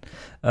shit,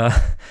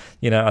 I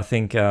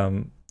think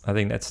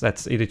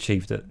that's it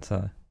achieved it.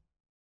 So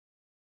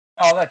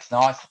that's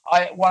nice.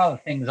 One of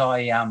the things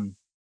I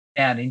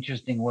found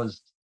interesting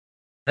was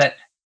that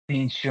the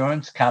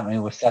insurance company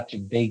was such a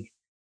big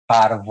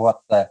part of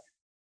what the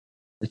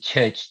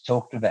church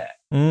talked about.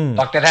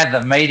 Like, they'd have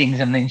the meetings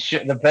and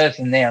the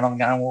person there, and I'm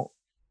going, well,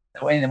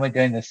 when we're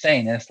doing the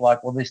scene, and it's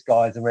like, well, this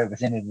guy's a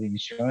representative of the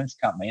insurance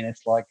company, and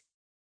it's like,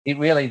 it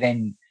really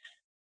then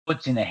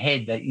puts in a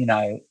head that,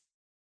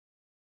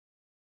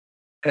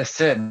 at a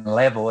certain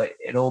level,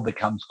 it all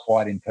becomes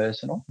quite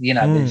impersonal.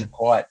 There's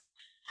quite,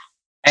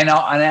 and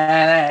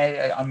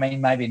I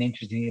mean, maybe an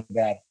interesting thing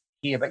about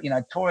here, but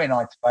Tori and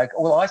I spoke.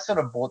 Well, I sort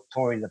of brought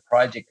Tori the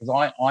project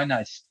because I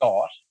know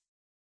Scott.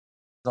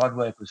 I'd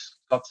worked with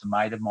Scott's a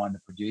mate of mine, the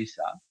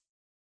producer,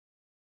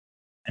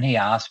 and he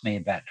asked me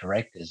about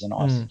directors, and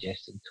I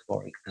suggested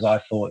Tori because I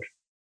thought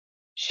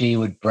she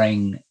would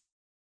bring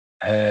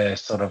her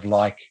sort of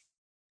like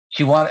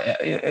she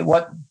wanted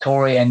what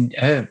Tori and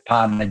her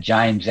partner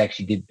James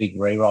actually did big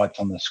rewrites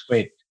on the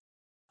script,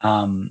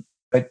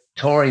 but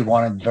Tori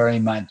wanted very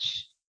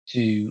much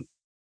to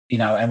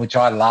and which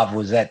I love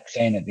was that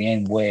scene at the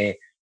end where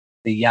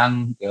the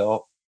young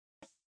girl,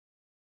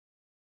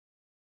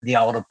 the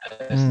older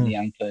person, the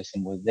young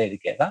person were there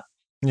together.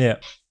 Yeah.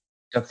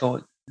 I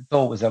thought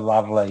was a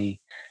lovely,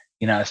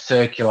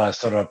 circular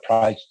sort of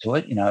approach to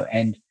it,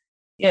 and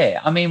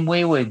yeah, I mean,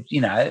 we would,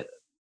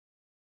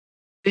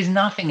 there's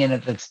nothing in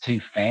it that's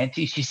too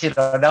fancy. She said,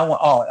 I don't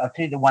want, I'll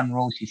tell you the one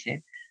rule she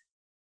said.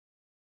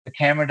 The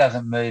camera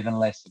doesn't move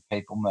unless the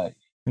people move.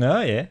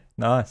 Oh, yeah.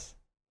 Nice.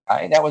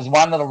 Okay? That was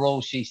one of the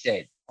rules she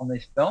said on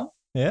this film.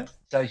 Yeah.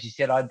 So she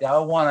said, I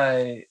don't want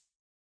to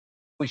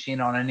push in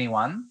on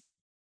anyone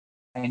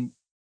and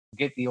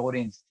get the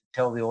audience to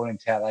tell the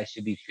audience how they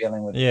should be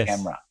feeling with the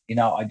camera.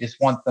 I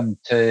just want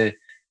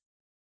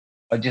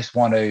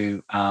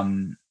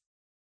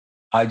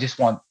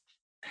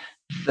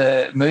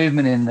the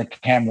movement in the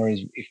camera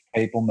is if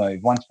people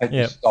move. Once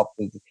people stop,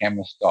 the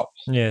camera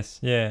stops. Yes,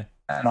 yeah.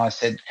 And I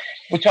said,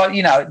 which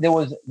there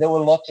were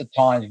lots of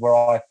times where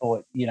I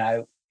thought,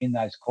 in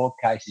those court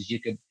cases,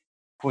 you could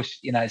push,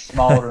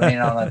 smolder in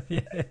on a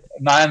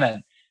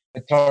moment.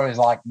 Victoria's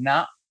like,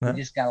 nah, we're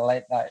just going to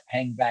let that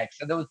hang back.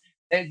 So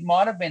there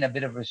might have been a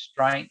bit of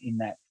restraint in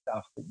that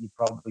stuff that you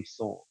probably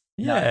saw.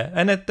 Yeah,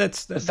 and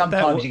that's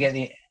sometimes you get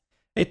the.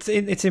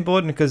 It's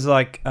important because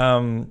there's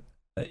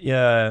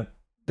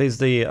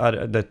the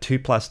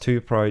 2+2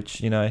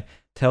 approach.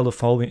 Tell the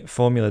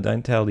formula,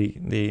 don't tell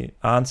the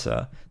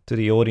answer to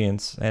the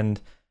audience,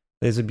 and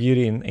there's a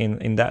beauty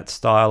in that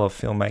style of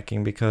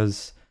filmmaking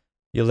because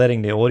you're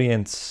letting the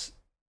audience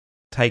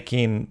take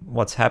in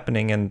what's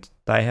happening and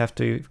they have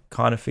to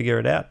kind of figure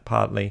it out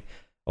partly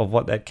of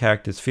what that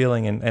character's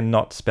feeling and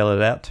not spell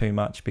it out too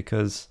much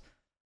because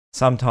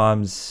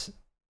sometimes,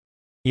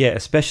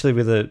 especially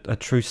with a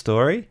true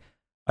story,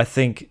 I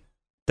think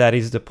that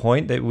is the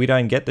point that we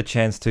don't get the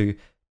chance to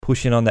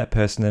push in on that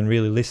person and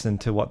really listen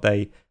to what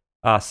they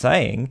are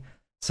saying.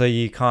 So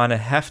you kind of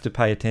have to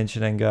pay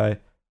attention and go,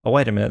 oh,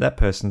 wait a minute, that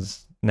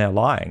person's now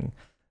lying.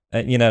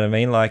 You know what I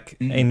mean? Like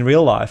in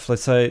real life,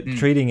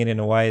 treating it in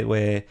a way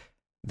where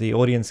the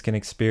audience can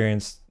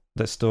experience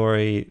the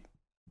story,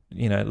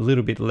 a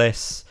little bit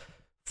less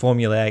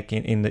formulaic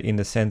in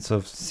the sense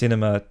of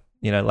cinema,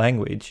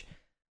 language,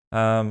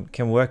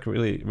 can work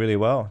really, really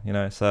well,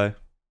 So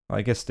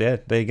I guess,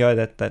 there you go.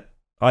 That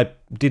I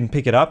didn't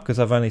pick it up because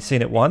I've only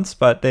seen it once,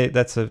 but that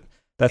must have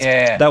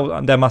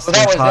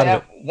been part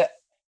of it.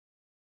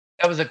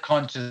 That was a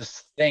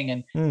conscious thing,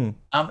 and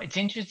it's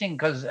interesting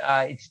because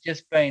it's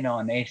just been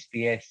on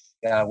SBS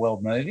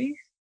World Movies,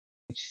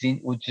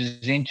 which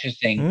is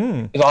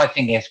interesting because I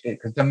think SBS,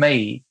 because to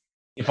me,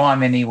 if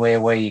I'm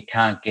anywhere where you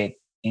can't get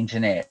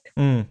internet,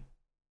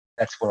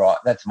 that's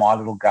my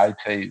little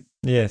go-to.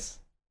 Yes,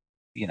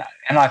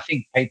 and I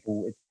think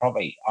people, it's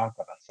probably, I've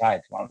got to say,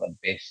 it's one of the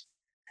best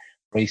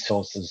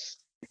resources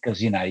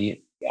because I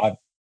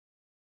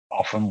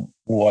often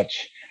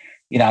watch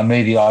a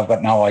movie I've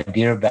got no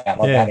idea about,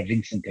 like that a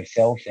Vincent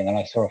Cassel thing, and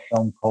I saw a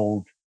film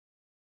called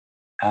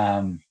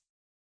was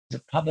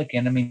it Public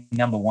Enemy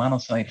 #1 or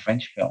something,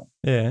 French film.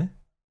 Yeah. And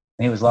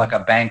he was like a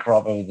bank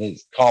robber with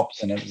his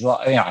cops, and it was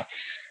like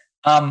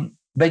but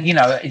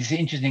it's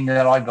interesting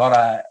that I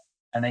got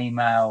an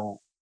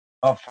email.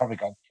 I've probably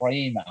got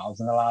 3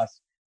 emails in the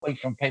last week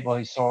from people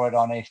who saw it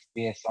on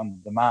SBS on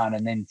demand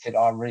and then said,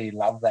 I really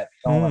love that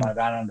film and I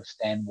don't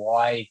understand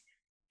why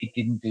it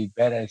didn't do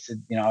better. So,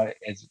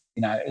 as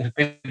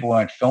people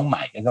weren't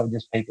filmmakers, they were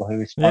just people who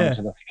responded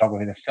to the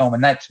photography of the film.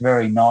 And that's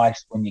very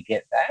nice when you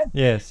get that.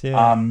 Yes, yeah.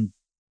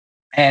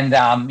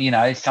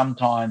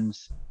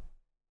 Sometimes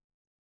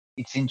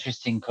it's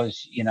interesting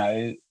because,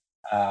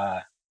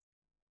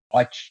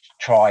 I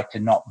try to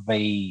not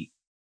be,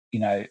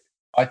 I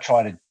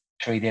try to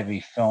treat every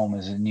film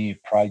as a new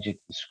project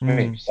of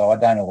script. So I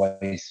don't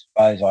always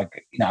suppose I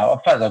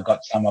suppose I've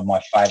got some of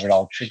my favourite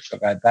old tricks I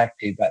go back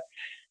to, but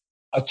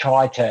I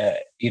try to,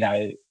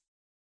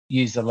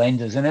 use the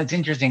lenses. And it's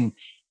interesting,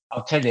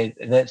 I'll tell you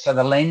that. So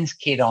the lens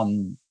kit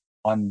on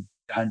Don't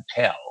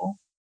Tell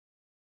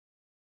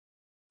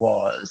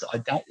was,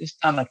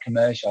 just done a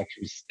commercial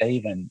actually with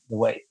Stephen the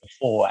week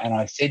before, and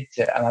I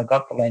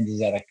got the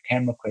lenses out of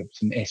Camera Clip,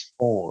 some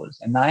S4s,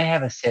 and they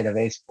have a set of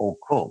S4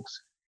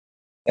 Crooks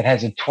that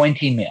has a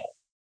 20 mil.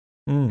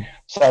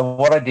 So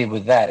what I did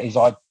with that is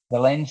the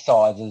lens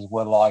sizes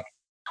were like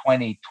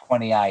 20,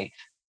 28.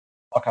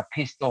 Like I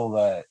pissed all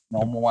the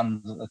normal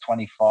ones at the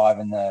 25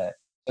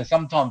 so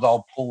sometimes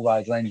I'll pull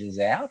those lenses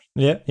out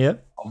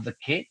of the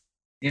kit.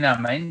 You know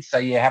what I mean? So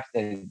you have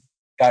to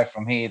go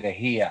from here to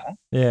here.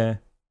 Yeah.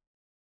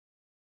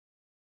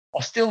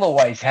 I'll still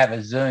always have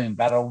a zoom,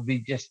 but it'll be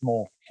just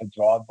more for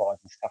drive-bys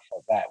and stuff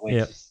like that,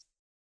 where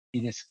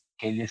you just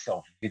kill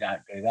yourself if you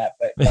don't do that.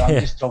 But I'm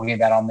just talking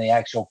about on the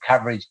actual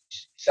coverage.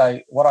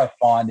 So what I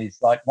find is,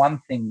 like, one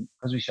thing,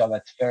 because we shot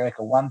that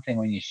spherical, one thing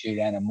when you shoot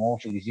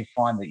anamorphic is you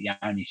find that you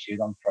only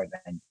shoot on 3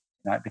 lenses,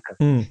 because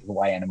this is the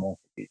way anamorphic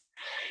is.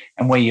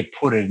 And where you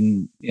put it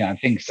and,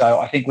 things. So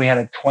I think we had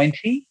a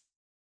 20,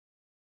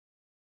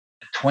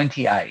 a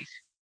 28, and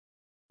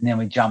then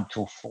we jumped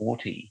to a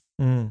 40.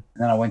 And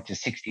then I went to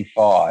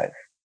 65,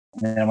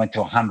 and then I went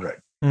to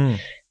 100.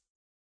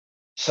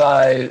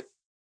 So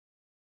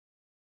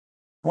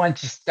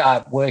once you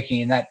start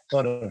working in that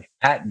sort of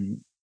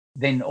pattern,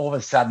 then all of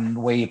a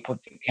sudden where you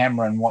put the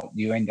camera and what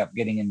you end up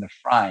getting in the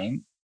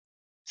frame,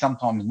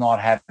 sometimes not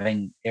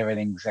having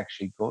everything's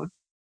actually good.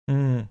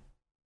 Mm.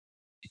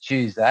 You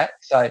choose that.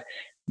 So,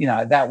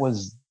 that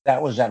was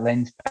that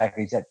lens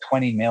package, that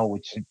 20mm,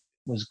 which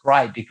was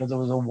great because it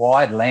was a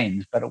wide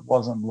lens, but it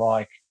wasn't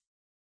like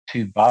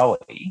too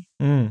Bowie,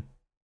 Mm.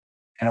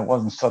 and it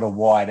wasn't sort of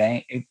wide,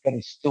 but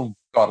it still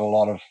got a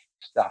lot of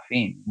stuff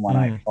in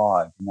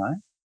 185,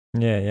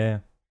 Yeah, yeah.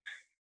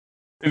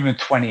 Even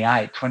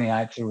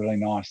 28's a really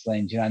nice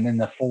lens, and then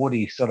the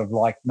 40 sort of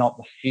like not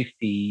the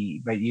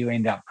 50, but you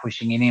end up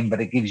pushing it in,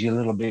 but it gives you a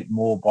little bit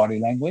more body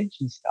language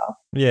and stuff.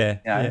 Yeah,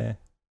 yeah.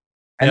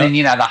 And then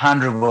the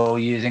 100 we were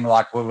using,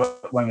 like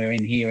when we were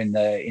in here in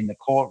the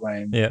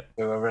courtroom. Yeah,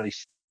 we were really.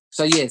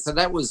 So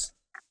that was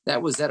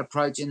that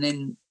approach, and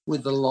then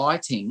with the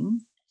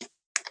lighting,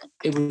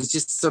 it was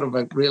just sort of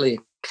a really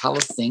color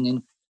thing,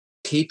 and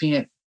keeping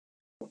it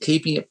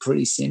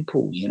pretty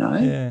simple,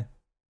 Yeah.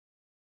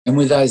 And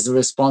with the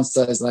response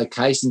to those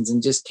locations,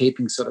 and just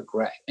keeping sort of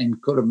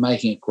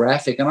making it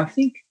graphic. And I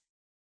think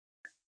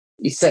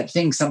it's that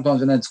thing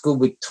sometimes, and it's good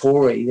with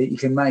Tori, that you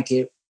can make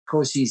it,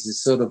 because she's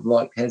sort of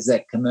like has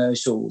that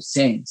commercial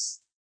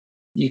sense.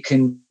 You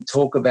can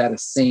talk about a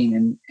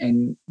scene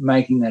and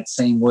making that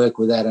scene work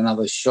without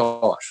another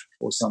shot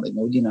or something,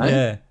 or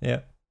Yeah,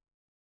 yeah.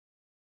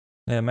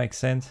 Yeah, it makes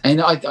sense.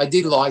 And I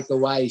did like the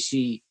way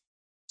she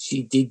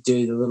did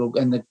do the little,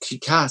 and she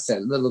cast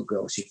that little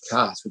girl she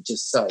cast was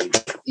just so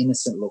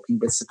innocent looking,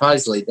 but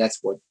supposedly that's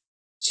what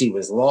she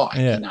was like,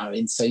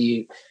 and so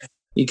you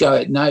go,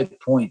 at no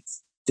point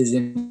does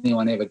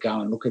anyone ever go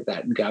and look at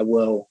that and go,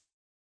 well,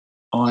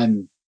 I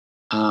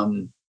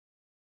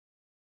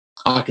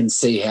can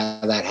see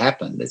how that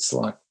happened. It's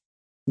like,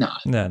 no.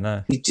 No.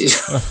 No,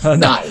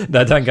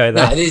 don't go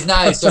there. No, there's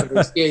no sort of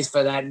excuse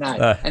for that.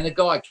 No. And the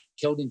guy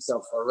killed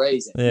himself for a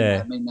reason.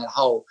 Yeah. I mean, that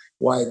whole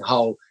way,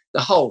 the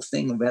whole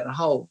thing about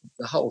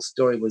the whole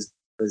story was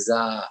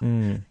bizarre.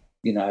 And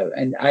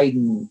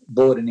Aidan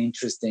brought an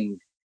interesting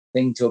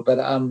thing to it. But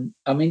I'm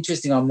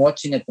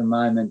watching at the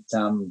moment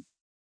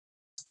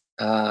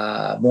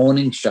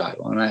Morning Show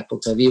on Apple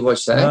TV. Have you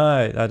watched that?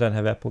 No, I don't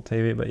have Apple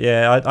TV, but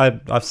yeah,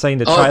 I've seen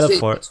the trailer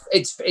for it.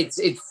 It's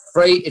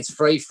free. It's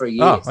free for a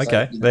year. Oh,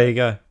 okay. So, there you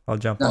go. I'll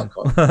jump on.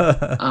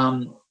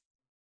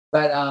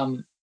 But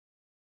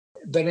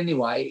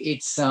anyway,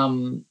 it's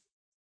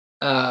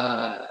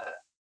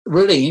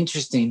really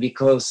interesting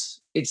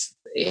because it's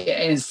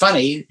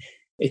funny.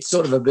 It's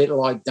sort of a bit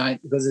like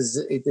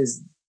because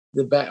there's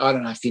the back. I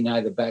don't know if you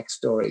know the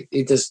backstory.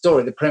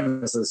 The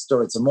premise of the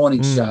story. It's a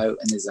morning show,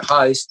 and there's a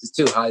host. There's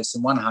two hosts,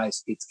 and one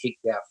host gets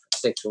kicked out for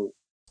sexual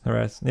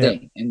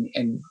thing,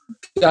 and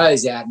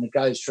goes out and it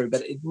goes through.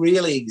 But it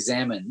really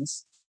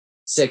examines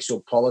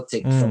sexual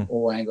politics from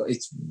all angles.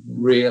 It's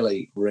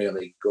really,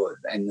 really good,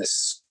 and the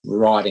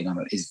writing on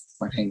it is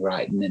fucking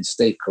great. And then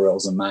Steve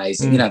Carell's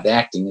amazing. The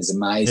acting is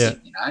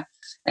amazing.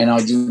 And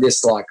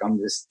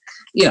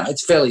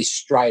it's fairly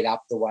straight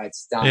up the way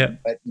it's done,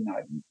 but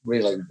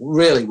really,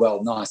 really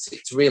well, nice.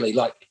 It's really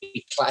like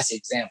a classic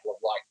example of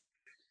like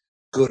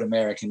good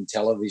American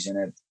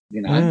television.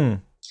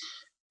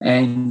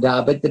 And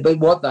but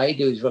what they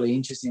do is really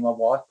interesting. My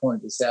wife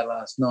pointed this out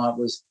last night.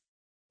 Was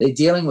they're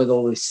dealing with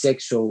all this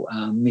sexual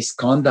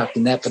misconduct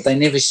and that, but they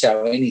never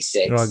show any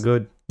sex. Oh,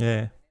 good,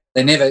 yeah.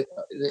 They never.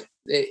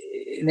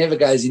 It never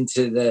goes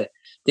into the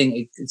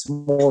thing. It's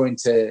more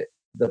into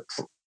the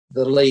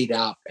lead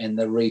up and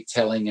the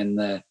retelling and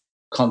the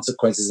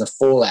consequences and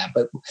fallout.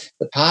 But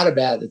the part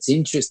about it that's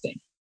interesting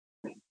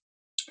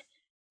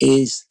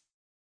is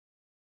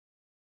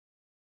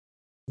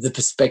the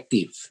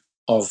perspective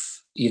of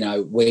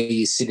where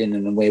you sit in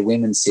and where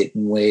women sit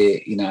and where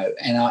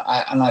and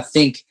I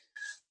think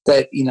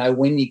that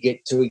when you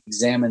get to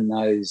examine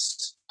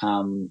those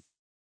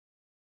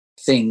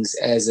things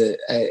as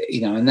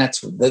and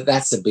that's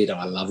the bit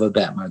I love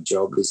about my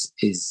job is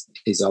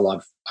I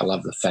love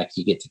the fact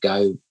you get to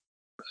go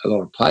a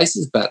lot of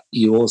places, but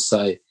you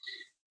also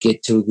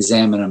get to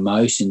examine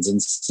emotions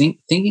and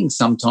thinking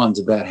sometimes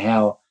about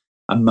how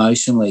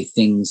emotionally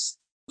things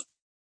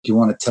you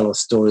want to tell a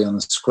story on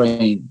the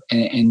screen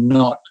and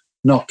not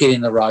get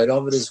in the road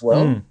of it as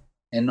well,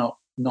 and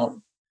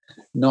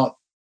not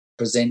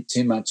present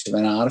too much of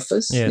an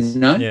artifice. Yes.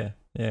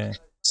 Yeah.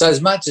 So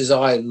as much as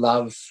I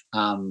love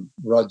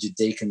Roger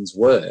Deakins'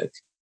 work,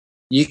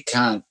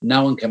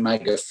 no one can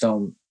make a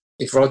film.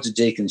 If Roger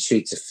Deakins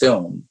shoots a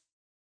film,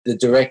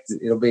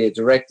 it'll be a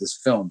director's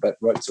film, but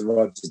it's a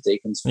Roger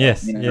Deakins film.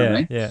 Yes, what I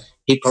mean? Yeah.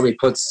 He probably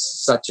puts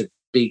such a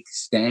big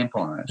stamp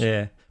on it.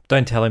 Yeah.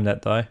 Don't tell him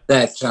that though.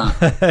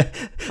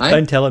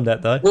 Don't tell him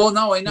that though. Well,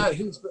 no, I know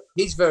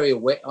he's very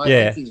aware. I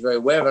think he's very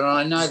aware of it, and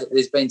I know that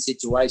there's been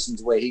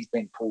situations where he's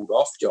been pulled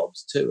off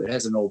jobs too. It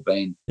hasn't all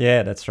been.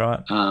 Yeah, that's right.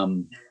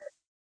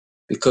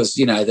 Because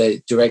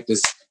the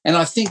directors, and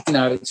I think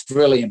it's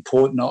really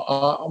important.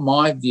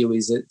 My view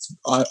is that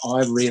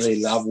I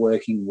really love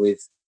working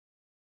with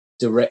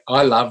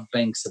I love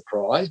being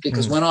surprised,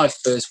 because when I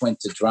first went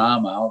to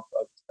drama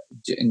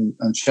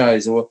and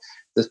shows,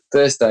 the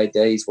first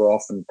ADs were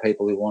often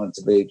people who wanted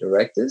to be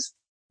directors.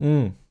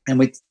 And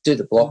we'd do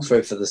the block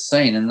through for the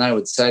scene, and they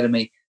would say to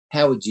me,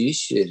 how would you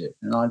shoot it?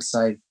 And I'd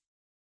say,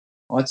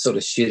 I'd sort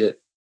of shoot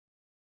it,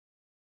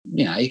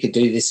 you could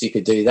do this, you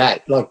could do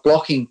that. Like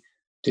blocking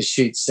to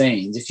shoot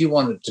scenes. If you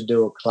wanted to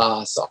do a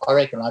class, I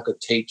reckon I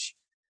could teach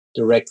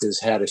directors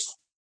how to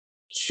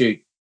shoot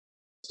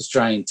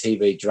Australian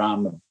TV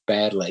drama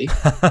badly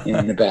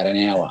in about an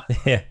hour.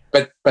 Yeah.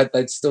 But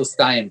they'd still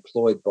stay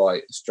employed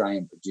by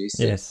Australian producers.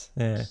 Yes,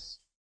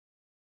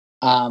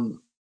 yeah.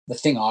 The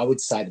thing I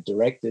would say to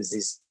directors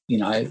is,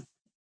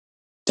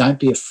 don't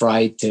be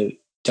afraid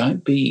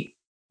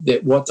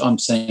that what I'm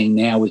seeing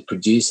now with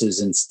producers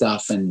and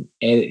stuff and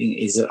editing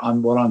is that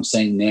what I'm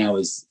seeing now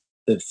is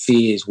the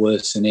fear is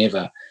worse than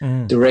ever.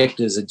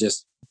 Directors are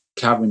just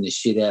covering the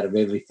shit out of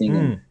everything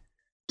and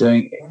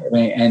doing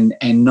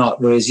and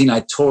not, whereas,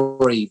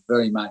 Tori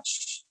very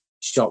much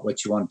shot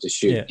what you wanted to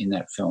shoot in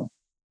that film.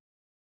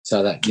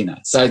 So that,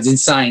 so in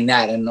saying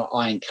that, and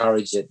I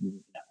encourage it,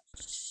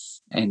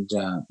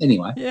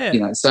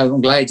 anyway, so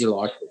I'm glad you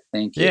liked it.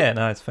 Thank you. Yeah,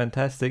 no, it's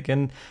fantastic.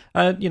 And,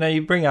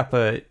 you bring up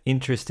a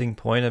interesting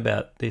point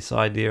about this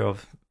idea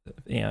of,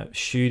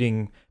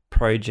 shooting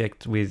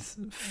project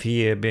with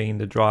fear being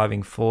the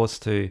driving force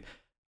to,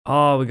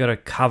 we got to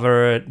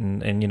cover it.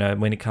 And,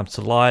 when it comes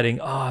to lighting,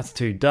 it's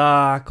too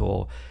dark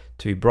or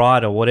too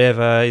bright or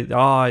whatever.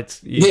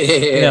 It's,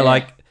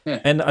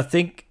 and I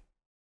think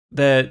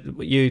that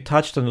you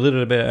touched on a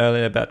little bit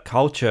earlier about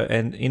culture,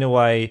 and in a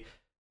way,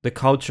 the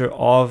culture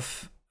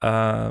of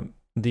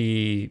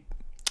the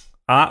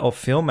art of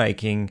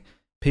filmmaking,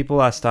 people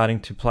are starting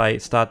to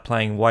start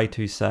playing way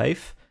too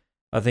safe.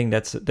 I think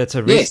that's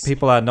a risk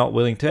people are not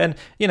willing to, and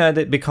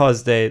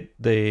because the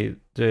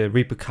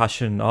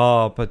repercussion.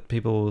 But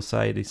people will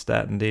say this,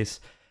 that, and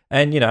this,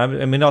 and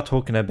and we're not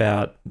talking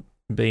about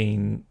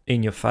being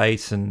in your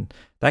face and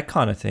that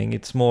kind of thing.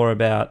 It's more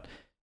about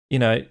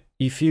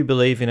if you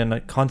believe in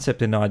a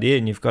concept, an idea,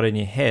 and you've got it in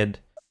your head,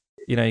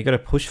 you got to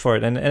push for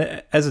it. And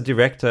as a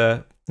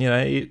director,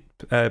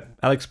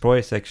 Alex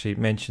Proyas actually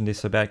mentioned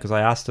this because I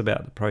asked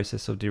about the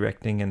process of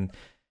directing and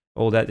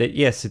all that.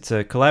 Yes, it's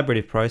a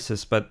collaborative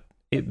process, but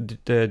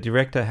the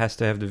director has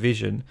to have the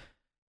vision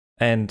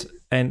and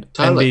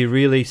be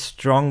really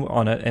strong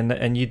on it,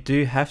 and you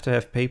do have to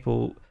have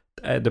people,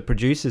 the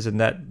producers, and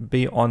that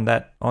be on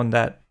that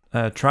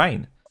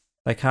train.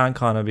 They can't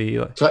kind of be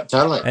like,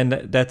 totally. And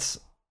that's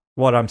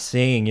what I'm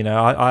seeing.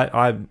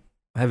 I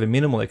have a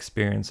minimal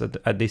experience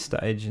at this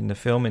stage in the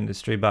film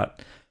industry,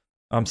 but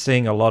I'm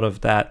seeing a lot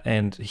of that,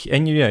 and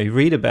you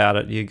read about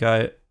it, you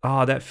go,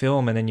 that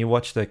film, and then you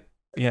watch the,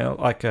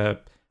 like I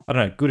don't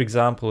know, a good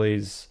example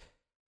is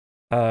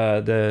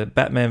the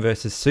Batman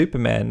versus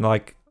Superman.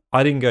 Like,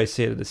 I didn't go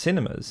see it at the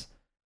cinemas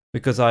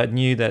because I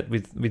knew that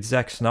with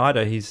Zack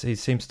Snyder, he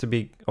seems to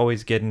be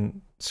always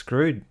getting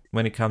screwed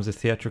when it comes to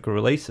theatrical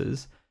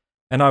releases.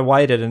 And I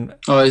waited, and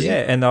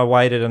I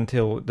waited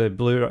until the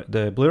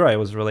Blu-ray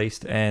was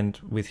released, and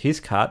with his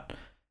cut,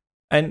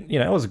 and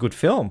it was a good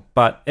film,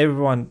 but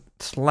everyone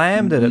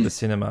slammed it at the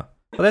cinema.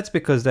 Well, that's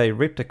because they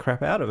ripped the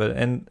crap out of it,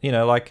 and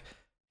like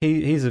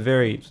he's a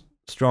very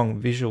strong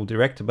visual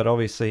director, but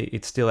obviously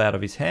it's still out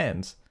of his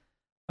hands.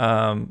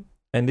 And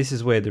this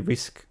is where the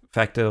risk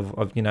factor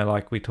of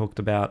like we talked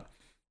about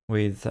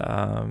with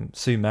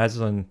Sue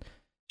Maslin,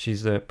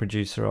 she's the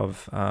producer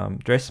of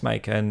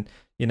Dressmaker, and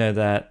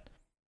that.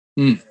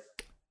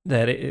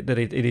 That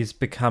it is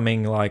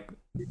becoming like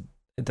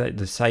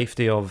the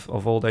safety of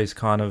all those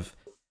kind of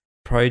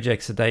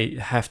projects, that they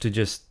have to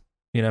just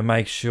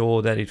make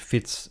sure that it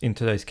fits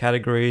into those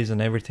categories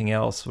and everything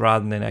else,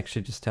 rather than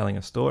actually just telling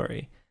a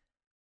story.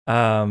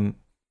 And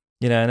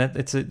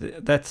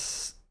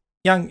that's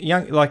young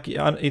like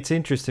it's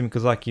interesting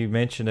because, like you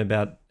mentioned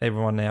about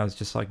everyone now is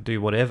just like do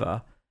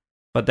whatever,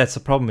 but that's the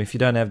problem. If you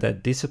don't have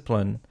that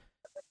discipline,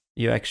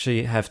 you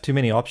actually have too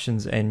many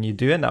options, and you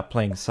do end up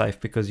playing safe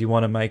because you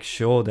want to make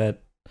sure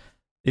that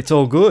it's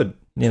all good,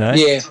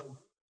 Yeah.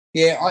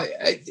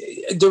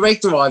 A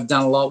director I've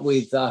done a lot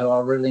with, who I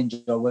really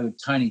enjoy, with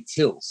Tony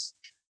Tills,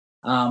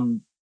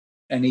 and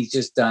he's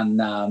just done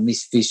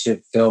Miss Fisher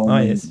film. Oh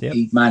yes, yep.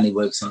 He mainly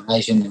works on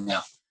Asian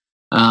now.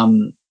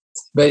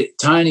 But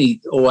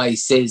Tony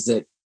always says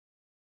that,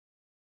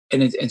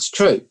 and it's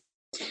true,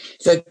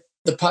 that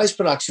the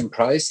post-production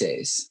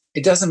process,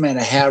 it doesn't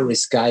matter how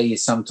risque you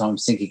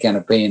sometimes think you're going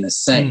to be in a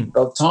scene.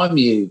 By the time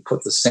you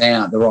put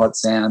the right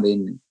sound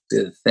in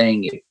the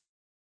thing, you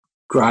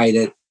grade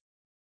it,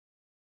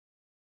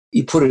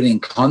 you put it in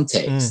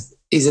context.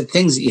 Is it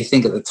things that you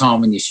think at the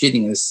time when you're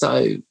shooting are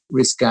so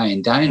risque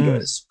and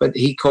dangerous? But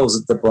he calls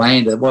it the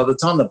blander. Well, the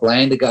time the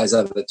blander goes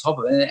over the top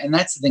of it, and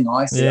that's the thing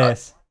I see.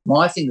 Yes.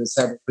 My thing to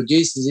say to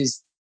producers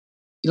is,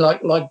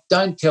 like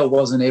Don't Tell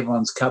wasn't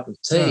everyone's cup of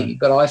tea,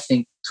 but I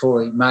think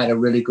Tori made a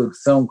really good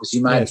film because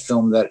you made a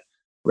film that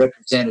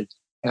represented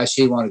how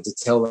she wanted to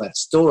tell that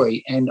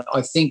story. And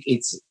I think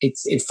it's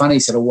a funny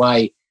sort of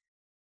way.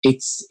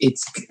 It's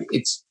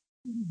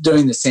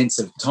doing the sense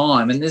of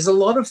time. And there's a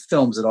lot of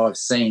films that I've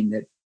seen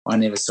that I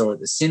never saw at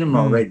the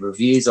cinema. I read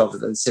reviews of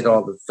it that said,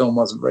 oh, the film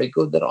wasn't very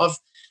good, that I've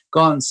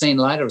gone and seen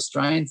later,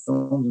 Australian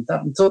films and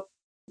stuff, and thought,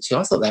 gee,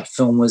 I thought that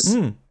film was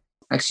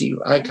actually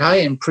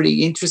okay and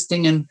pretty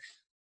interesting and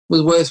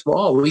was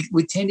worthwhile.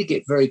 We tend to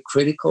get very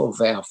critical of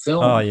our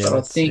film. Oh, yeah, but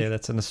I think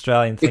that's an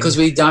Australian thing. because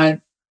we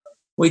don't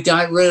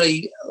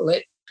really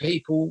let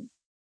people,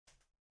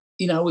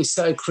 you know, we're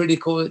so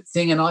critical of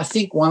thing. And I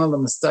think one of the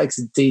mistakes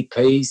that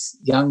DPs,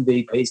 young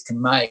DPs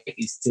can make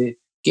is to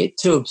get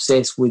too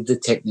obsessed with the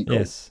technical.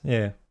 Yes,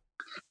 yeah.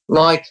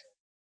 Like,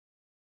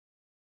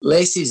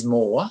 less is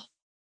more.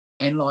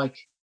 And, like,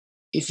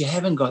 if you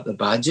haven't got the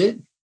budget,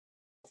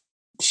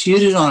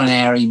 shoot it on an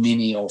Arri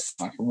Mini or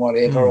fucking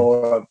whatever,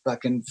 or a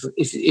fucking,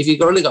 if you've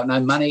really got no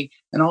money,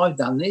 and I've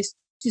done this,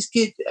 just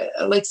get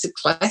Alexa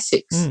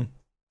Classics,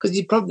 because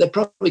they'll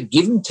probably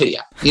give them to you,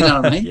 you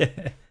know what I mean?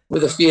 Yeah.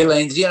 With a few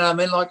lenses, you know what I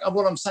mean? Like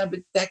what I'm saying, but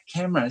that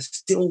camera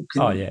still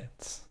can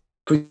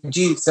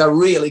produce a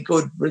really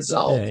good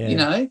result, you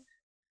know?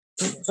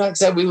 Like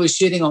say we were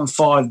shooting on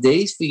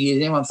 5Ds for years.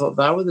 Everyone thought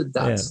they were the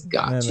Dutch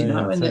guts, you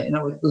know, and you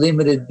know,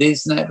 limited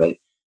this and that. But,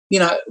 you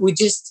know,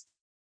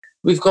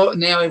 we've got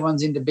now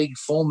everyone's into big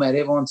format.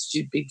 Everyone's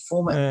shooting big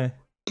format.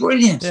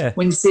 Brilliant. Yeah.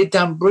 When you see it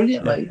done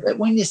brilliantly. But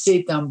when you see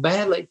it done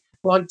badly,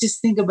 like,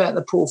 just think about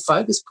the poor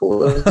focus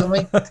pullers. I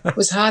mean, it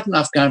was hard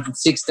enough going from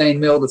 16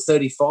 mil to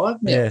 35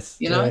 mil,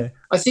 you know. Yeah.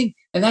 I think,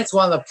 and that's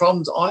one of the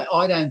problems.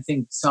 I don't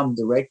think some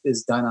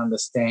directors don't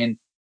understand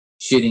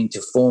shooting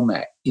to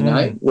format, you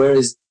know,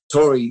 whereas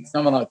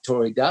someone like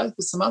Tori does,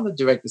 but some other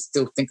directors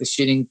still think of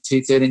shooting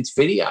 2/3-inch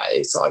video.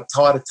 It's like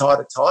tighter.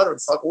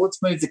 It's like, well,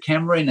 let's move the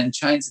camera in and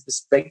change the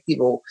perspective,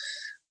 or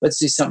let's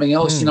do something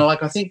else. You know,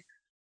 like, I think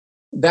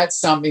that's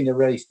something to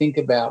really think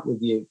about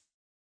with you,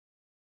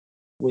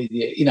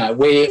 you know,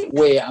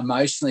 where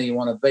emotionally you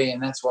want to be.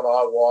 And that's why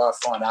I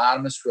find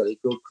Artemis really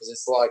good, because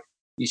it's like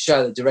you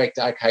show the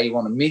director, okay, you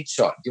want a mid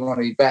shot. Do you want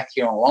to be back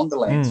here on a longer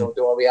lens, or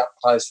do I be up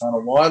close on a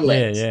wide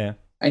lens? Yeah.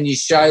 And you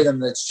show them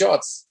the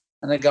shots,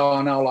 and they go,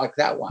 oh, no, I like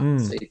that one.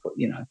 So you put,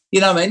 you know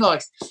what I mean?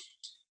 Like,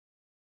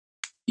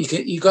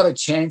 you got a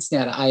chance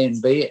now to A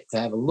and B it, to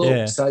have a look.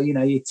 Yeah. So, you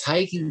know, you're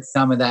taking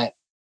some of that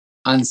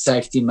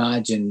unsafety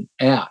margin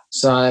out.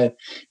 So,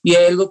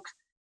 yeah, look,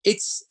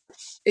 it's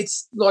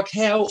like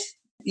how,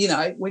 you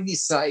know, when you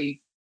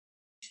say,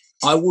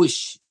 I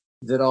wish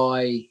that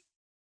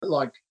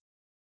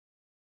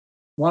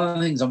one of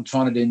the things I'm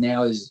trying to do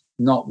now is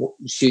not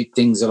shoot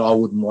things that I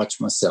wouldn't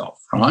watch myself,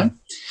 right?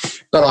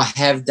 But I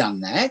have done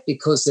that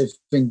because there's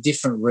been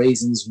different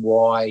reasons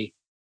why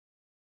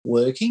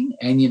working.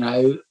 And, you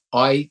know,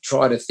 I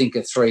try to think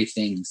of three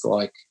things,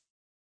 like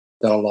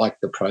that I like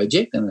the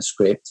project and the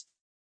script,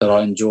 that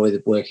I enjoy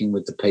working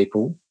with the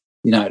people,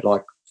 you know,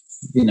 like,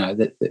 you know,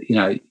 that you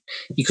know,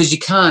 because you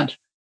can't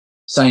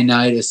say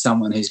no to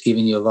someone who's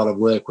giving you a lot of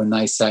work when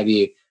they say to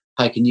you,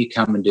 hey, can you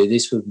come and do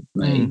this with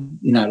me?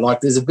 You know,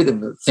 like, there's a bit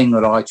of a thing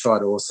that I try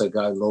to also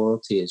go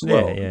loyalty as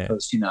well,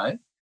 because, you know,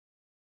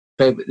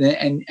 people,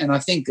 and I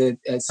think that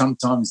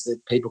sometimes that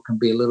people can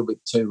be a little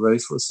bit too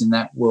ruthless in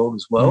that world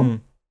as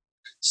well.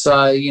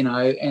 So, you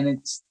know, and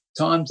it's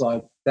times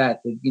like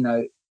that, you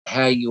know,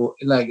 how you're,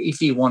 like, if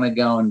you want to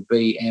go and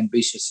be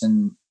ambitious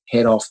and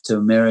head off to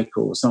America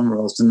or somewhere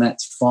else, then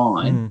that's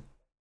fine.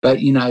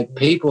 But, you know,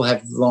 people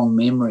have long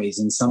memories,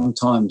 and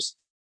sometimes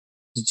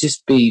you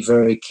just be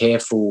very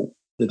careful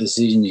the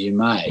decisions you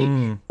make,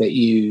 that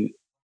you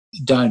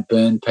don't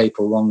burn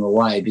people along the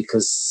way,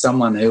 because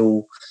someone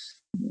who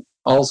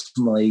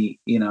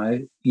ultimately, you know,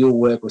 you'll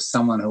work with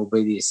someone who will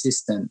be the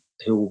assistant,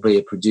 who will be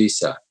a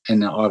producer.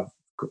 And I've,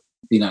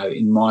 you know,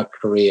 in my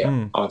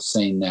career, I've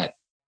seen that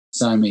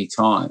so many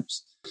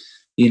times,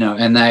 you know,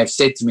 and they've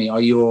said to me, oh,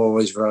 you were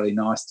always really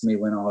nice to me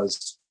when I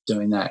was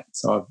doing that.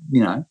 So,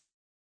 you know,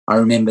 I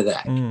remember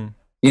that,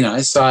 you know,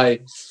 so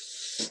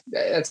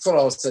that's what I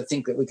also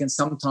think, that we can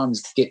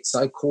sometimes get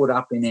so caught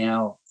up in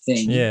our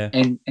thing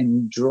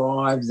and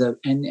drive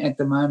and at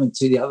the moment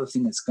too, the other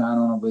thing that's going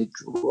on, we're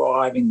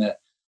driving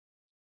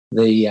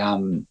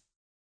the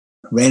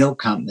rental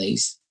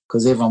companies,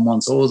 because everyone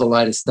wants all the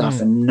latest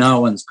stuff and no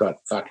one's got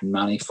fucking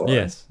money for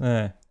it.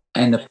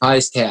 And the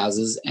post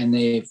houses, and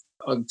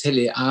I'll tell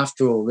you,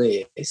 after all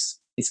this,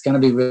 it's going to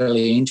be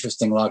really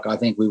interesting. Like, I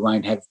think we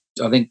won't have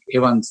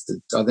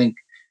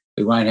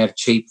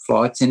cheap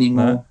flights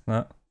anymore.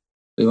 No.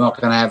 We're not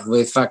going to have,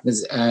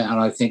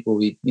 and I think we'll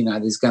be, you know,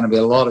 there's going to be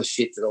a lot of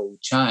shit that will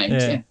change.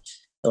 And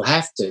they'll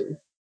have to.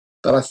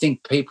 But I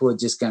think people are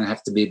just going to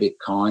have to be a bit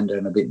kinder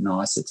and a bit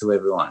nicer to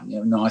everyone, you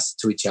know, nicer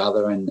to each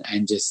other,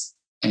 and just,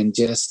 you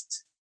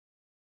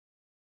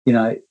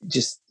know,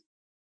 just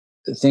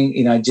think,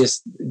 you know,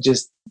 just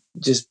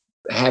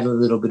have a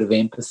little bit of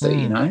empathy,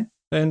 you know.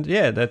 And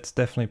yeah, that's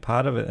definitely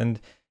part of it. And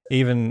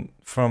even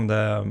from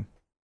the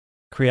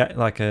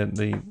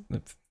the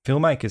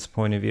filmmaker's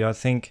point of view, I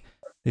think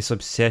this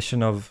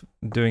obsession of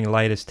doing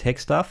latest tech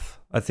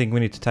stuff, I think we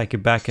need to take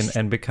it back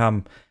and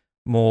become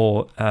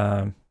more,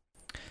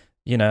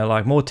 you know,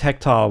 like more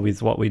tactile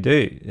with what we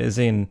do, as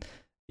in,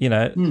 you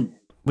know,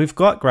 we've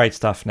got great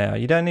stuff now.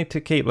 You don't need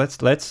to keep.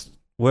 Let's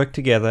work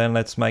together and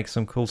let's make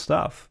some cool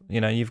stuff.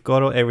 You've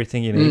got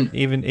everything you need.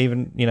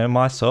 Even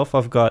myself,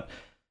 I've got a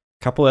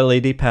couple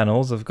LED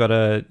panels. I've got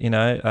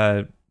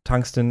a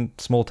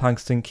small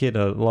tungsten kit,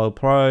 a Low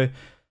Pro.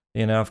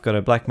 I've got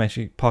a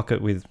Blackmagic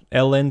Pocket with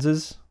L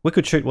lenses. We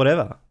could shoot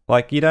whatever.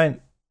 Like, you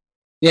don't.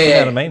 Yeah, you know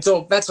what I mean?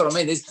 So that's what I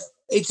mean.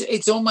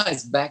 It's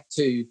almost back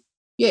to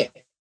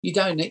you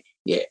don't need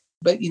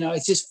but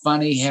it's just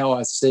funny how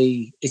I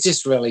see.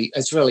 It's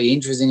really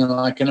interesting, and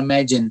I can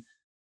imagine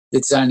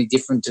it's only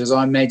different because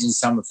I imagine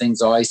some of the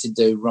things I used to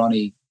do.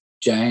 Ronnie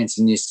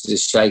Johansson used to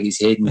just shake his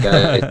head and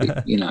go,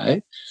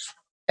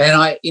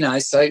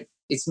 and so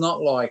it's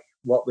not like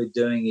what we're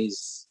doing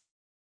is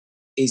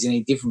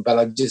any different, but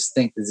I just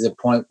think there's a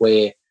point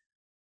where,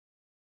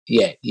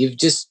 that's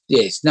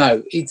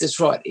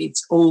right.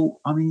 It's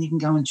all, I mean, you can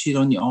go and shoot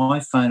on your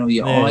iPhone or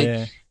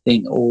your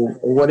thing or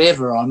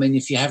whatever. I mean,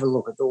 if you have a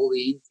look at all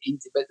the,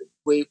 but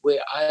we're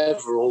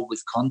overall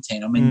with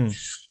content. I mean,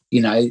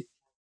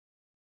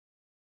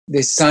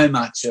 there's so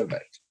much of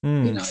it,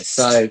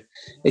 so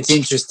it's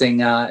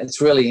interesting.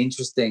 It's really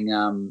interesting.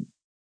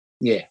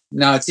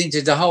 It's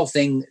interesting. The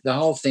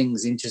whole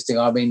thing's interesting.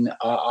 I mean,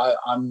 I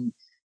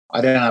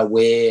don't know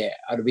where.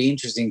 It'd be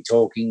interesting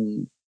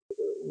talking,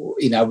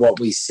 what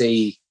we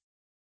see,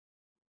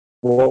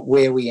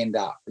 where we end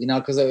up,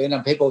 because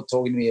people are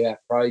talking to me about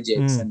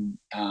projects and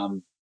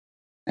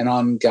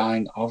I'm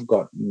going, I've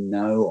got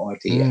no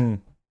idea.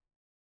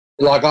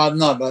 Like, I'm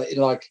not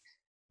like,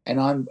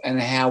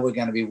 and how we're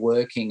going to be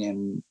working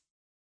and,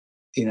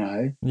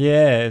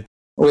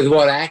 with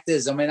what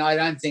actors. I mean, I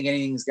don't think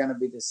anything's going to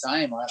be the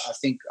same. I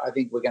think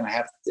we're going to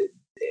have to.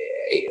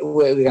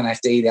 We're going to have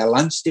to eat our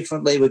lunch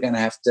differently. We're going to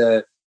have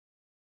to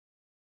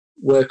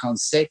work on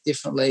set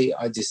differently.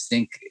 I just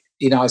think,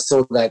 I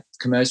saw that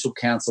Commercial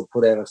Council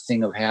put out a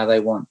thing of how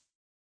they want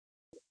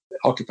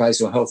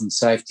occupational health and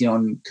safety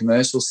on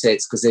commercial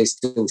sets because they're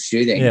still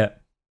shooting. Yeah.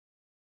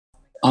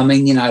 I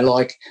mean,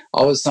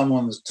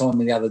 someone was telling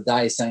me the other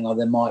day saying,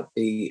 there might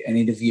be an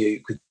interview.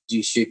 Could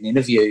you shoot an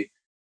interview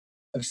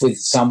with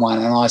someone?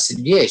 And I said,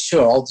 yeah,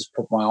 sure. I'll just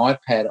put my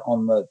iPad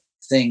on the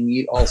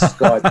thing. I'll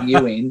Skype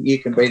you in. You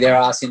can be there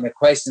asking the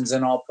questions,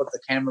 and I'll put the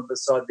camera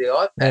beside the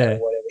iPad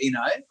or whatever.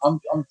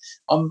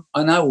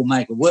 I know we'll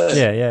make it work.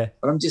 Yeah.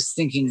 But I'm just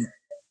thinking.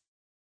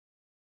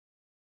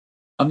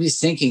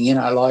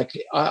 Like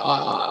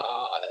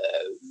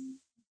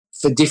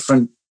for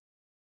different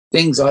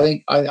things.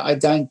 The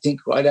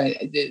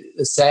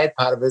sad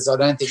part of it is I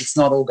don't think it's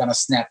not all going to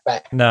snap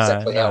back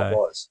exactly how it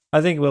was.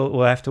 I think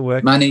we'll have to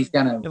work. Money's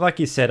going to, like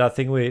you said. I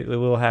think we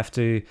will have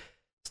to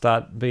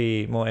start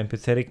be more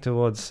empathetic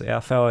towards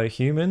our fellow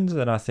humans,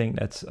 and I think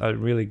that's a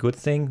really good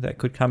thing that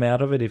could come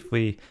out of it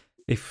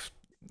if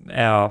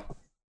our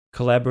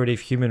collaborative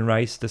human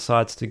race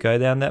decides to go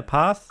down that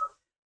path.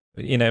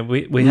 We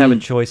have a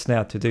choice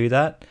now to do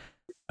that,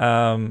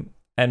 and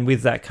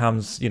with that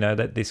comes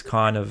that this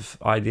kind of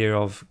idea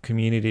of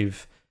community,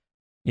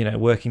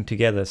 working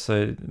together.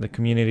 So the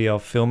community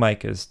of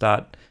filmmakers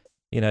start,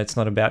 it's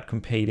not about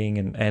competing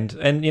and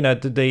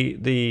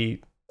the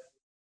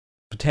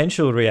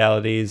potential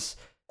reality is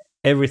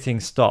everything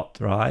stopped,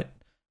 right?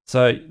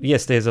 So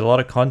yes, there's a lot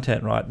of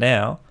content right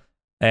now,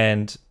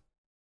 and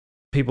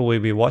people will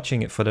be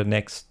watching it for the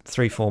next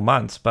 3-4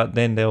 months, but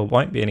then there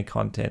won't be any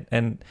content.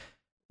 And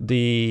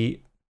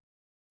the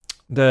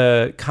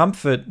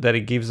comfort that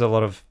it gives a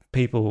lot of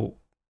people,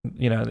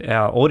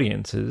 our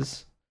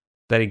audiences,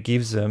 that it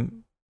gives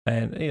them,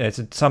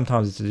 and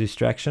sometimes it's a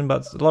distraction,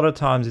 but a lot of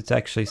times it's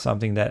actually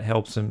something that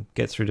helps them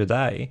get through the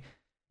day.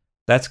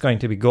 That's going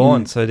to be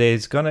gone. So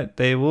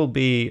there will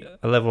be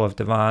a level of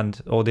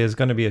demand, or there's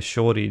going to be a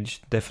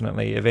shortage,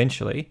 definitely,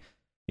 eventually.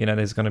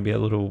 There's going to be a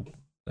little,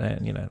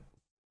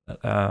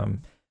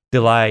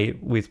 delay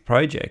with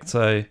projects.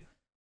 So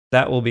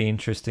that will be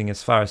interesting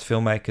as far as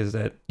filmmakers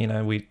that,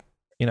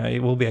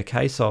 it will be a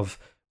case of,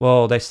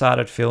 well, they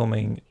started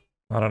filming,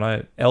 I don't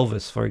know,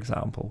 Elvis, for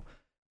example.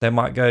 They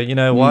might go,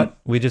 what?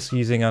 We're just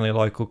using only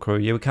local crew.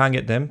 Yeah, we can't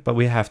get them, but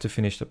we have to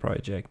finish the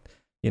project.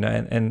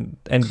 And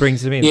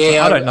brings them in. Yeah,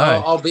 so I don't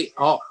know.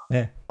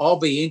 I'll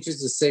be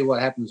interested to see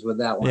what happens with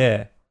that one.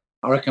 Yeah,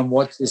 I reckon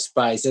watch this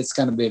space. That's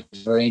going to be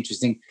very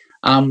interesting.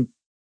 No,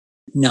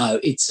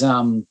 it's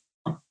going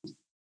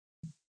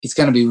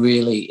to be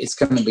really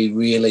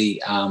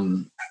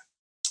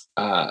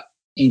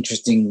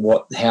interesting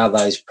how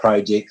those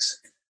projects,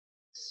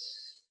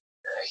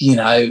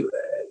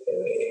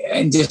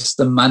 and just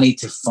the money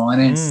to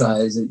finance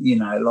those,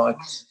 like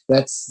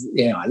that's,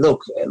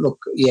 look,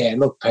 Peter,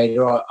 look,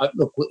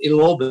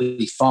 it'll all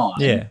be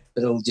fine,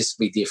 but it'll just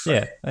be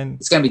different. Yeah, and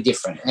it's going to be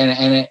different,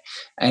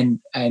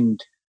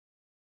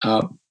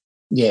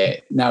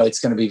 it's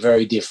going to be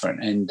very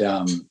different, and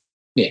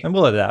and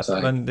we'll adapt,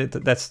 and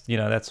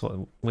that's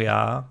what we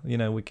are.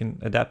 We can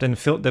adapt, and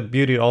the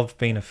beauty of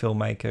being a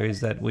filmmaker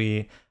is that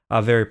we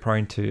are very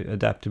prone to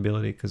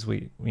adaptability because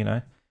we,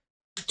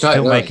 totally.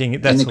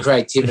 Filmmaking, and the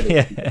creativity.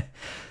 Yeah.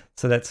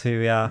 So that's who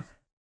we are.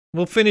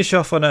 We'll finish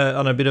off on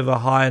a bit of a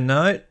higher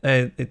note.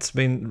 It's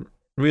been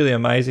really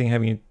amazing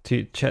having you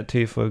to chat to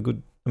you for a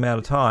good amount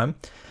of time.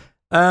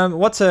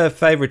 What's a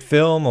favourite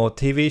film or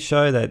TV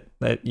show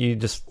that you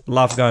just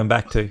love going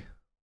back to?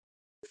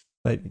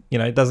 That,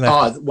 it doesn't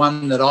have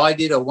one that I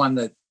did or one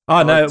that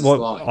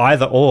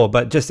either or,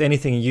 but just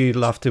anything you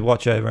love to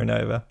watch over and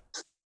over.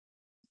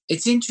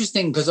 It's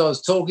interesting because I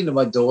was talking to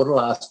my daughter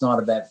last night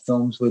about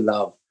films we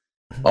love.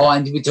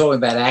 And we're talking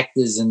about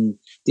actors and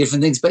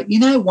different things. But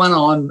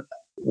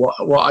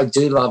what I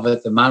do love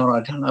at the moment,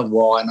 I don't know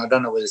why, and I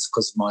don't know whether it's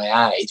because of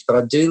my age, but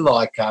I do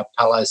like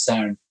Paolo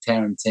Sorrentino's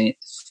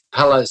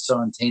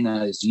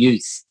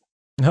Youth.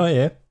 Oh,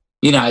 yeah.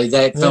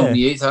 That film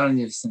Youth. I don't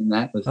know if you've seen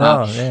that with her.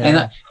 Oh, yeah.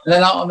 And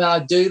then I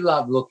do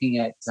love looking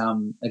at,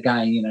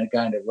 again,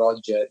 going to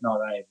Roger,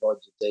 not only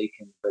Roger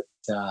Deakins, but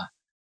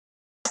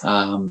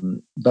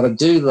I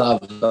do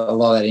love a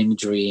lot of that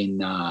imagery in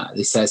the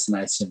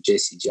assassination of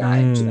Jesse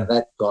James.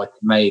 That, like,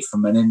 me,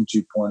 from an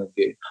imagery point of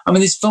view. I mean,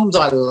 there's films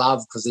I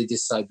love because they're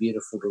just so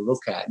beautiful to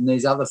look at, and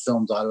there's other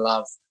films I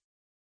love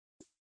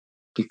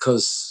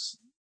because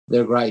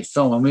they're a great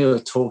film. And we were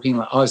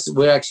talking,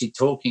 we're actually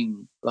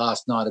talking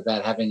last night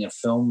about having a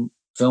film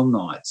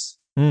nights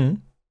because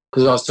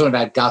I was talking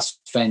about Gus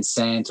Van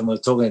Sant, and we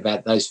were talking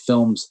about those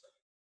films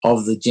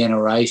of the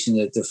generation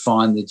that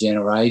defined the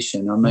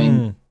generation. I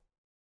mean.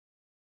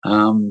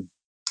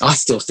 I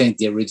still think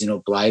the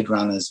original Blade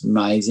Runner is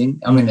amazing.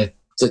 I mean, the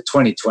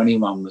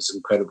 2021 was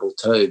incredible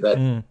too, but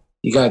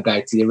you go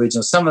back to the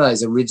original, some of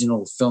those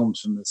original films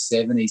from the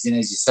 70s, and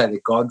as you say,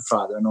 The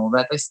Godfather and all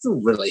that, they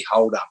still really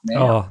hold up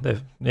now. Oh,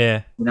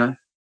 yeah.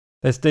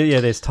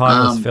 There's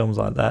timeless films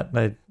like that.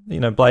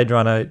 Blade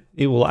Runner,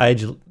 it will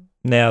age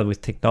now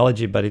with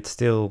technology, but it's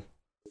still,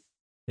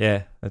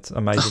 it's an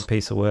amazing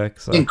piece of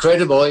work. So.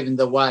 Incredible, even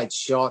the way it's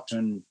shot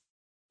and,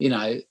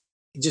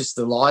 just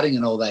the lighting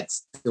and all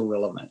that's still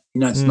relevant.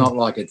 It's not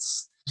like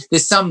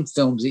there's some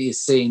films that you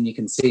see and you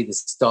can see the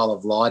style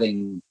of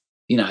lighting,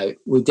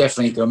 we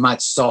definitely do a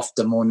much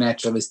softer, more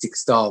naturalistic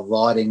style of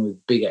lighting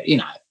with bigger,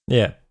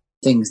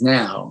 things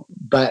now.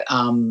 But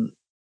even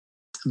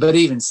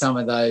some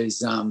of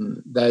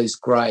those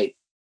great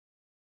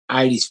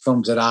 80s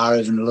films that are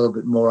even a little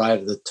bit more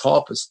over the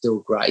top are still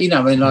great.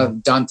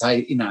 I've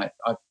Dante, I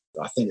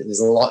think that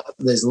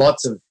there's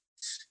lots of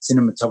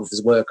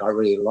cinematographers' work I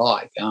really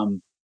like.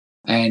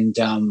 And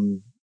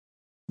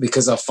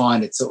because I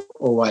find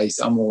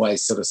I'm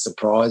always sort of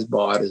surprised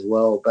by it as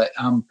well. But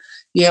I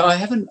don't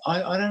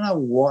know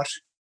what,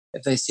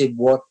 if they said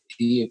what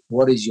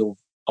is your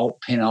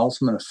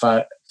penultimate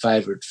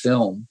favourite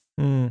film.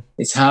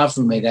 It's hard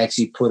for me to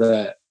actually put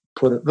it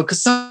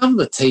because some of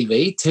the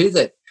TV too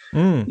that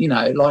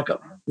like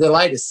the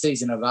latest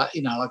season of like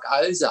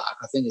Ozark,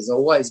 I think has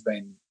always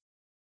been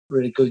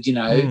really good,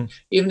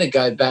 even to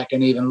go back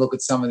and even look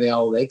at some of the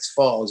old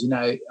X-Files.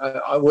 I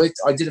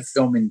did a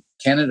film in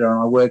Canada and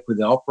I worked with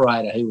the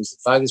operator who was the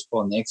focus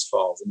point on the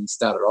X-Files, and he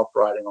started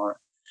operating on it.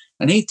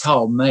 And he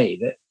told me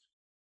that,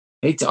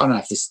 I don't know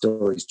if this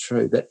story is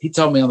true, but he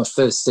told me on the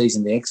first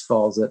season of the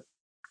X-Files that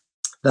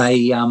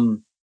they,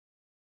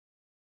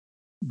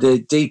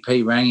 the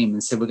DP rang him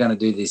and said, we're going to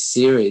do this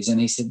series.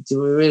 And he said,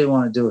 do we really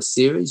want to do a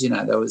series?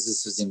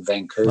 This was in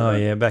Vancouver. Oh,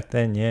 yeah, back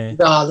then, yeah.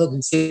 Oh, look,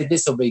 and said,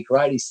 this will be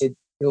great. He said,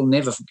 it'll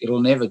never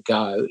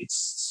go.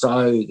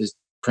 The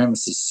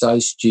premise is so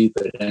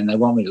stupid, and they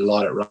want me to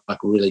light it like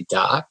really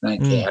dark. I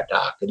don't care how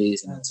dark it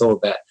is, and it's all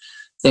about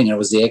thing. It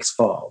was the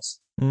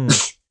X-Files, and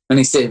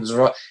he said it was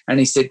right. And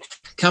he said,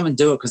 "Come and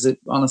do it," because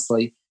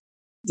honestly,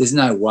 there's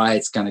no way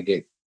it's going to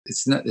get.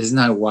 There's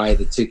no way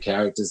the two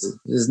characters.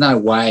 There's no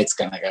way it's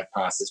going to go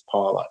past this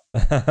pilot.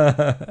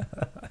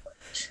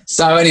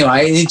 So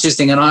anyway,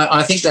 interesting, and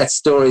I think that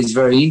story is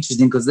very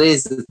interesting because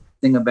there's the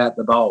thing about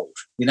the bold,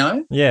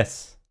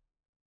 Yes.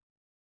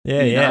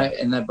 Yeah,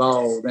 and they're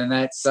bold, and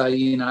that's so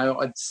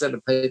I'd say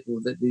to people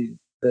that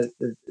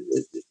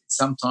it's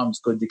sometimes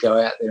good to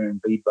go out there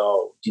and be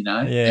bold,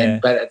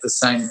 but at the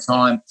same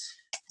time,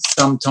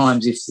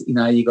 sometimes if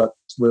you got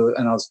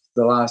and I was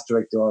the last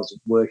director I was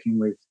working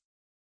with,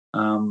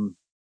 I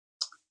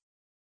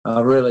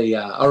really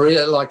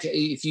like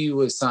if you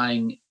were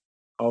saying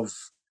of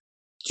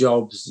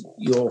jobs,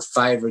 your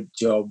favourite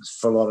jobs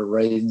for a lot of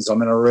reasons. I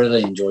mean, I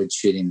really enjoyed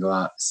shooting the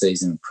last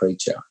season of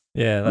Preacher.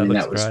 Yeah,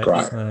 that was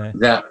great.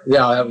 Yeah.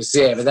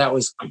 That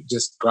was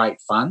just great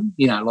fun.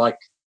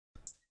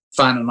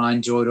 Fun, and I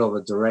enjoyed all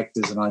the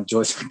directors, and I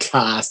enjoyed the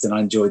cast, and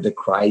I enjoyed the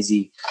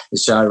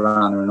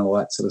showrunner, and all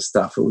that sort of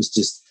stuff. It was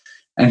just,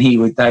 and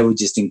they would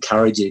just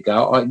encourage you to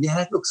go, oh yeah,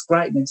 that looks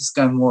great, and just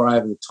go more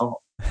over the top.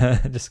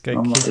 Just go.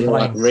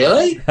 Like,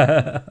 really?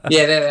 Yeah,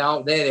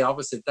 they're the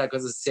opposite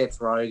because it's Seth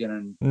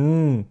Rogen,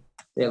 and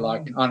they're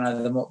like, I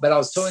know them all. But I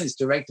was talking to this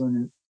director,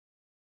 and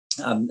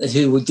I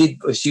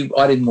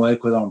didn't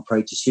work with her on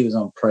Preacher. She was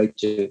on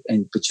Preacher,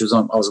 but she was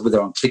on. I was with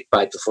her on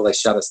Clickbait before they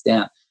shut us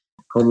down.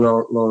 Called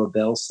Laura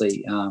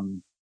Belsey.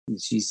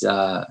 She's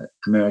an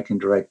American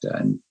director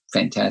and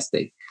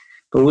fantastic.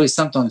 But we're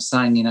sometimes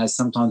saying,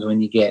 sometimes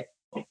when you get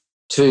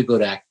two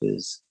good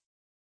actors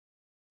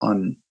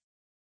on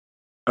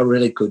a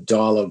really good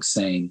dialogue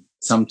scene,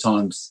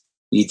 sometimes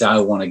you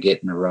don't want to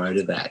get in the road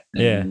of that.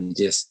 And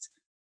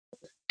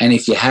and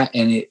if you have,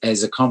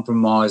 as a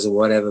compromise or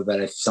whatever,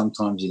 but if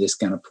sometimes you're just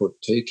going to put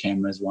two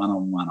cameras, one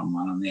on one and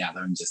one on the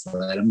other, and just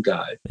let them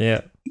go. Yeah.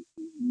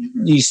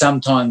 You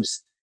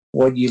sometimes,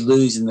 what you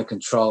lose in the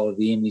control of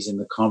the image and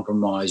the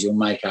compromise, you'll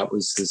make up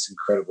with this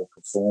incredible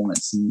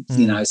performance. And,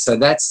 you know, so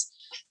that's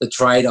the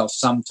trade-off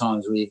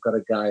sometimes where you've got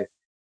to go,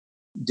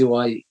 do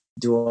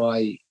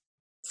I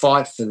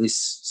fight for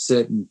this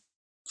certain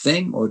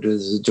thing, or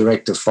does the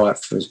director fight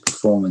for his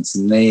performance?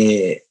 And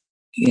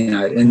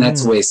and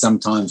that's where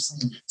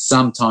sometimes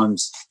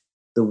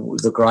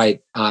the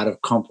great art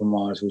of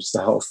compromise, which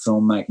the whole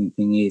filmmaking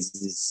thing is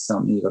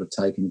something you've got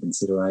to take into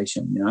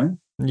consideration, you know?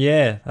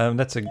 Yeah,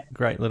 that's a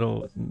great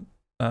little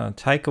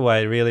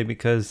takeaway, really,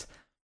 because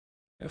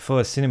for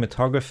a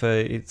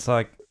cinematographer, it's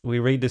like we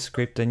read the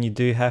script and you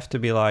do have to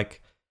be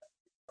like,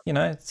 you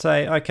know,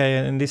 say, okay,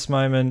 in this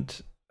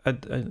moment,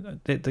 let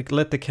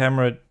the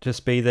camera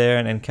just be there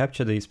and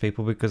capture these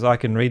people, because I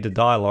can read the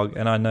dialogue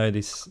and I know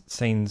this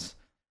scene's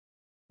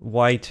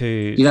way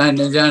too. You don't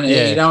need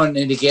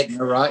to get in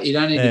the road. You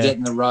don't need to get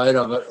in the road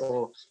of it,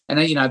 and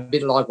a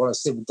bit like what I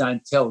said with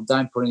Don't Tell.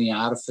 Don't put any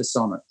artifice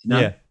on it. You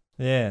know?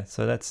 Yeah.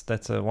 So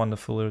that's a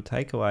wonderful little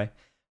takeaway.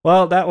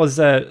 Well, that was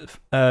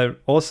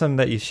awesome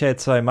that you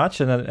shared so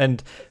much,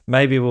 and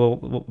maybe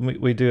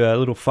we do a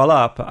little follow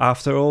up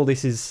after all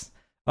this is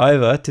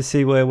over to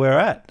see where we're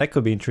at. That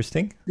could be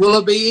interesting.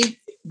 Will it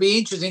be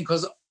interesting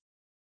because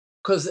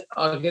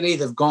I could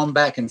either have gone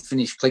back and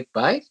finished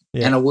Clickbait,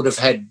 and I would have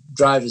had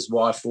Drover's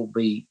Wife will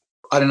be,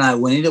 I don't know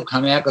when it'll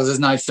come out because there's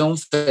no film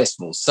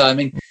festivals. So, I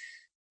mean,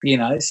 you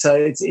know, so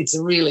it's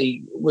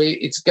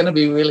going to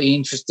be really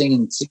interesting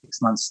in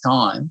 6 months'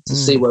 time to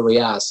see where we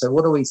are. So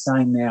what are we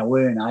saying now?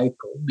 We're in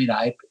April,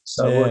 mid-April.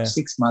 So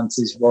 6 months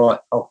is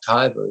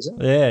October, is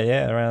it?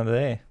 Yeah, around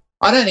there.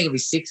 I don't think it'll be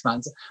 6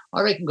 months.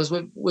 I reckon because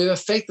we've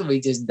effectively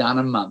just done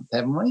a month,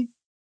 haven't we?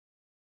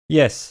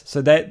 Yes,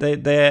 so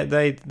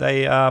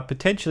they are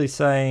potentially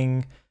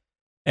saying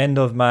end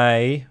of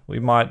May we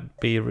might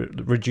be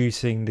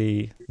reducing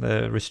the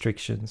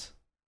restrictions.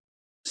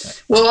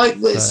 Well,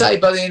 let's say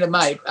by the end of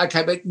May,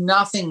 okay, but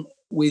nothing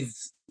with.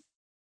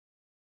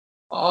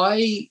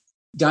 I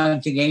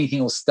don't think anything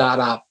will start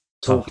up.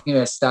 Talking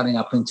about starting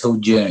up until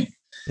June.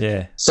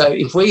 Yeah. So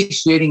if we're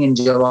shooting in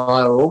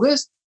July or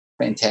August,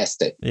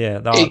 fantastic.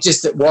 Yeah.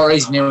 It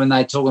worries me when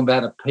they talk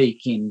about a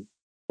peak in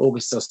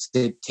August or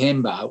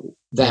September.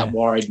 That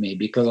worried me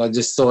because I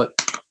just thought,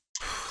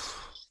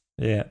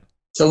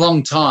 it's a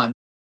long time.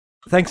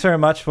 Thanks very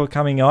much for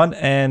coming on,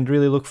 and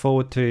really look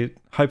forward to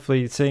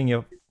hopefully seeing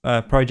your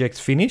projects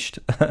finished,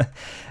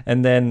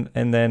 and then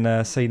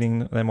seeing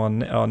them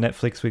on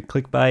Netflix with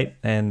Clickbait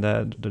and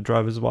The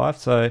Drover's Wife.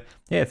 So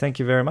thank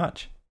you very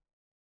much.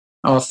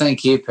 Oh,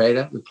 thank you,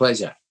 Peter. With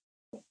pleasure.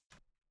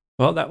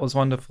 Well, that was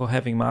wonderful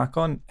having Mark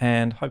on,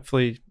 and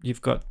hopefully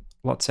you've got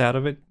lots out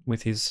of it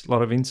with his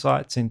lot of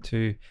insights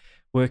into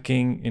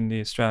working in the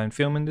Australian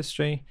film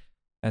industry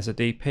as a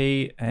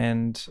DP,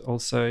 and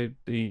also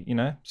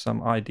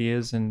some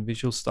ideas and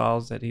visual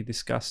styles that he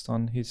discussed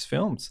on his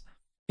films.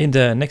 In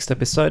the next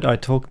episode, I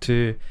talked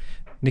to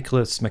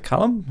Nicholas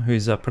McCullum,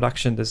 who's a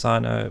production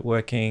designer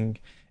working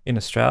in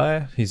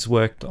Australia. He's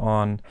worked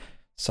on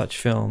such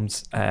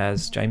films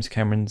as James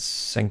Cameron's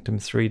Sanctum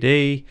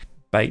 3D,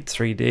 Bait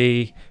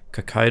 3D,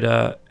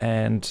 Kokoda,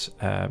 and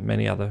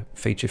many other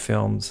feature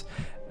films.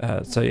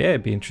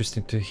 It'd be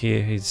interesting to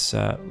hear his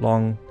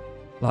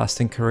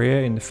long-lasting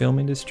career in the film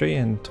industry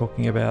and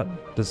talking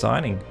about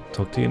designing.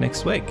 Talk to you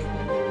next week.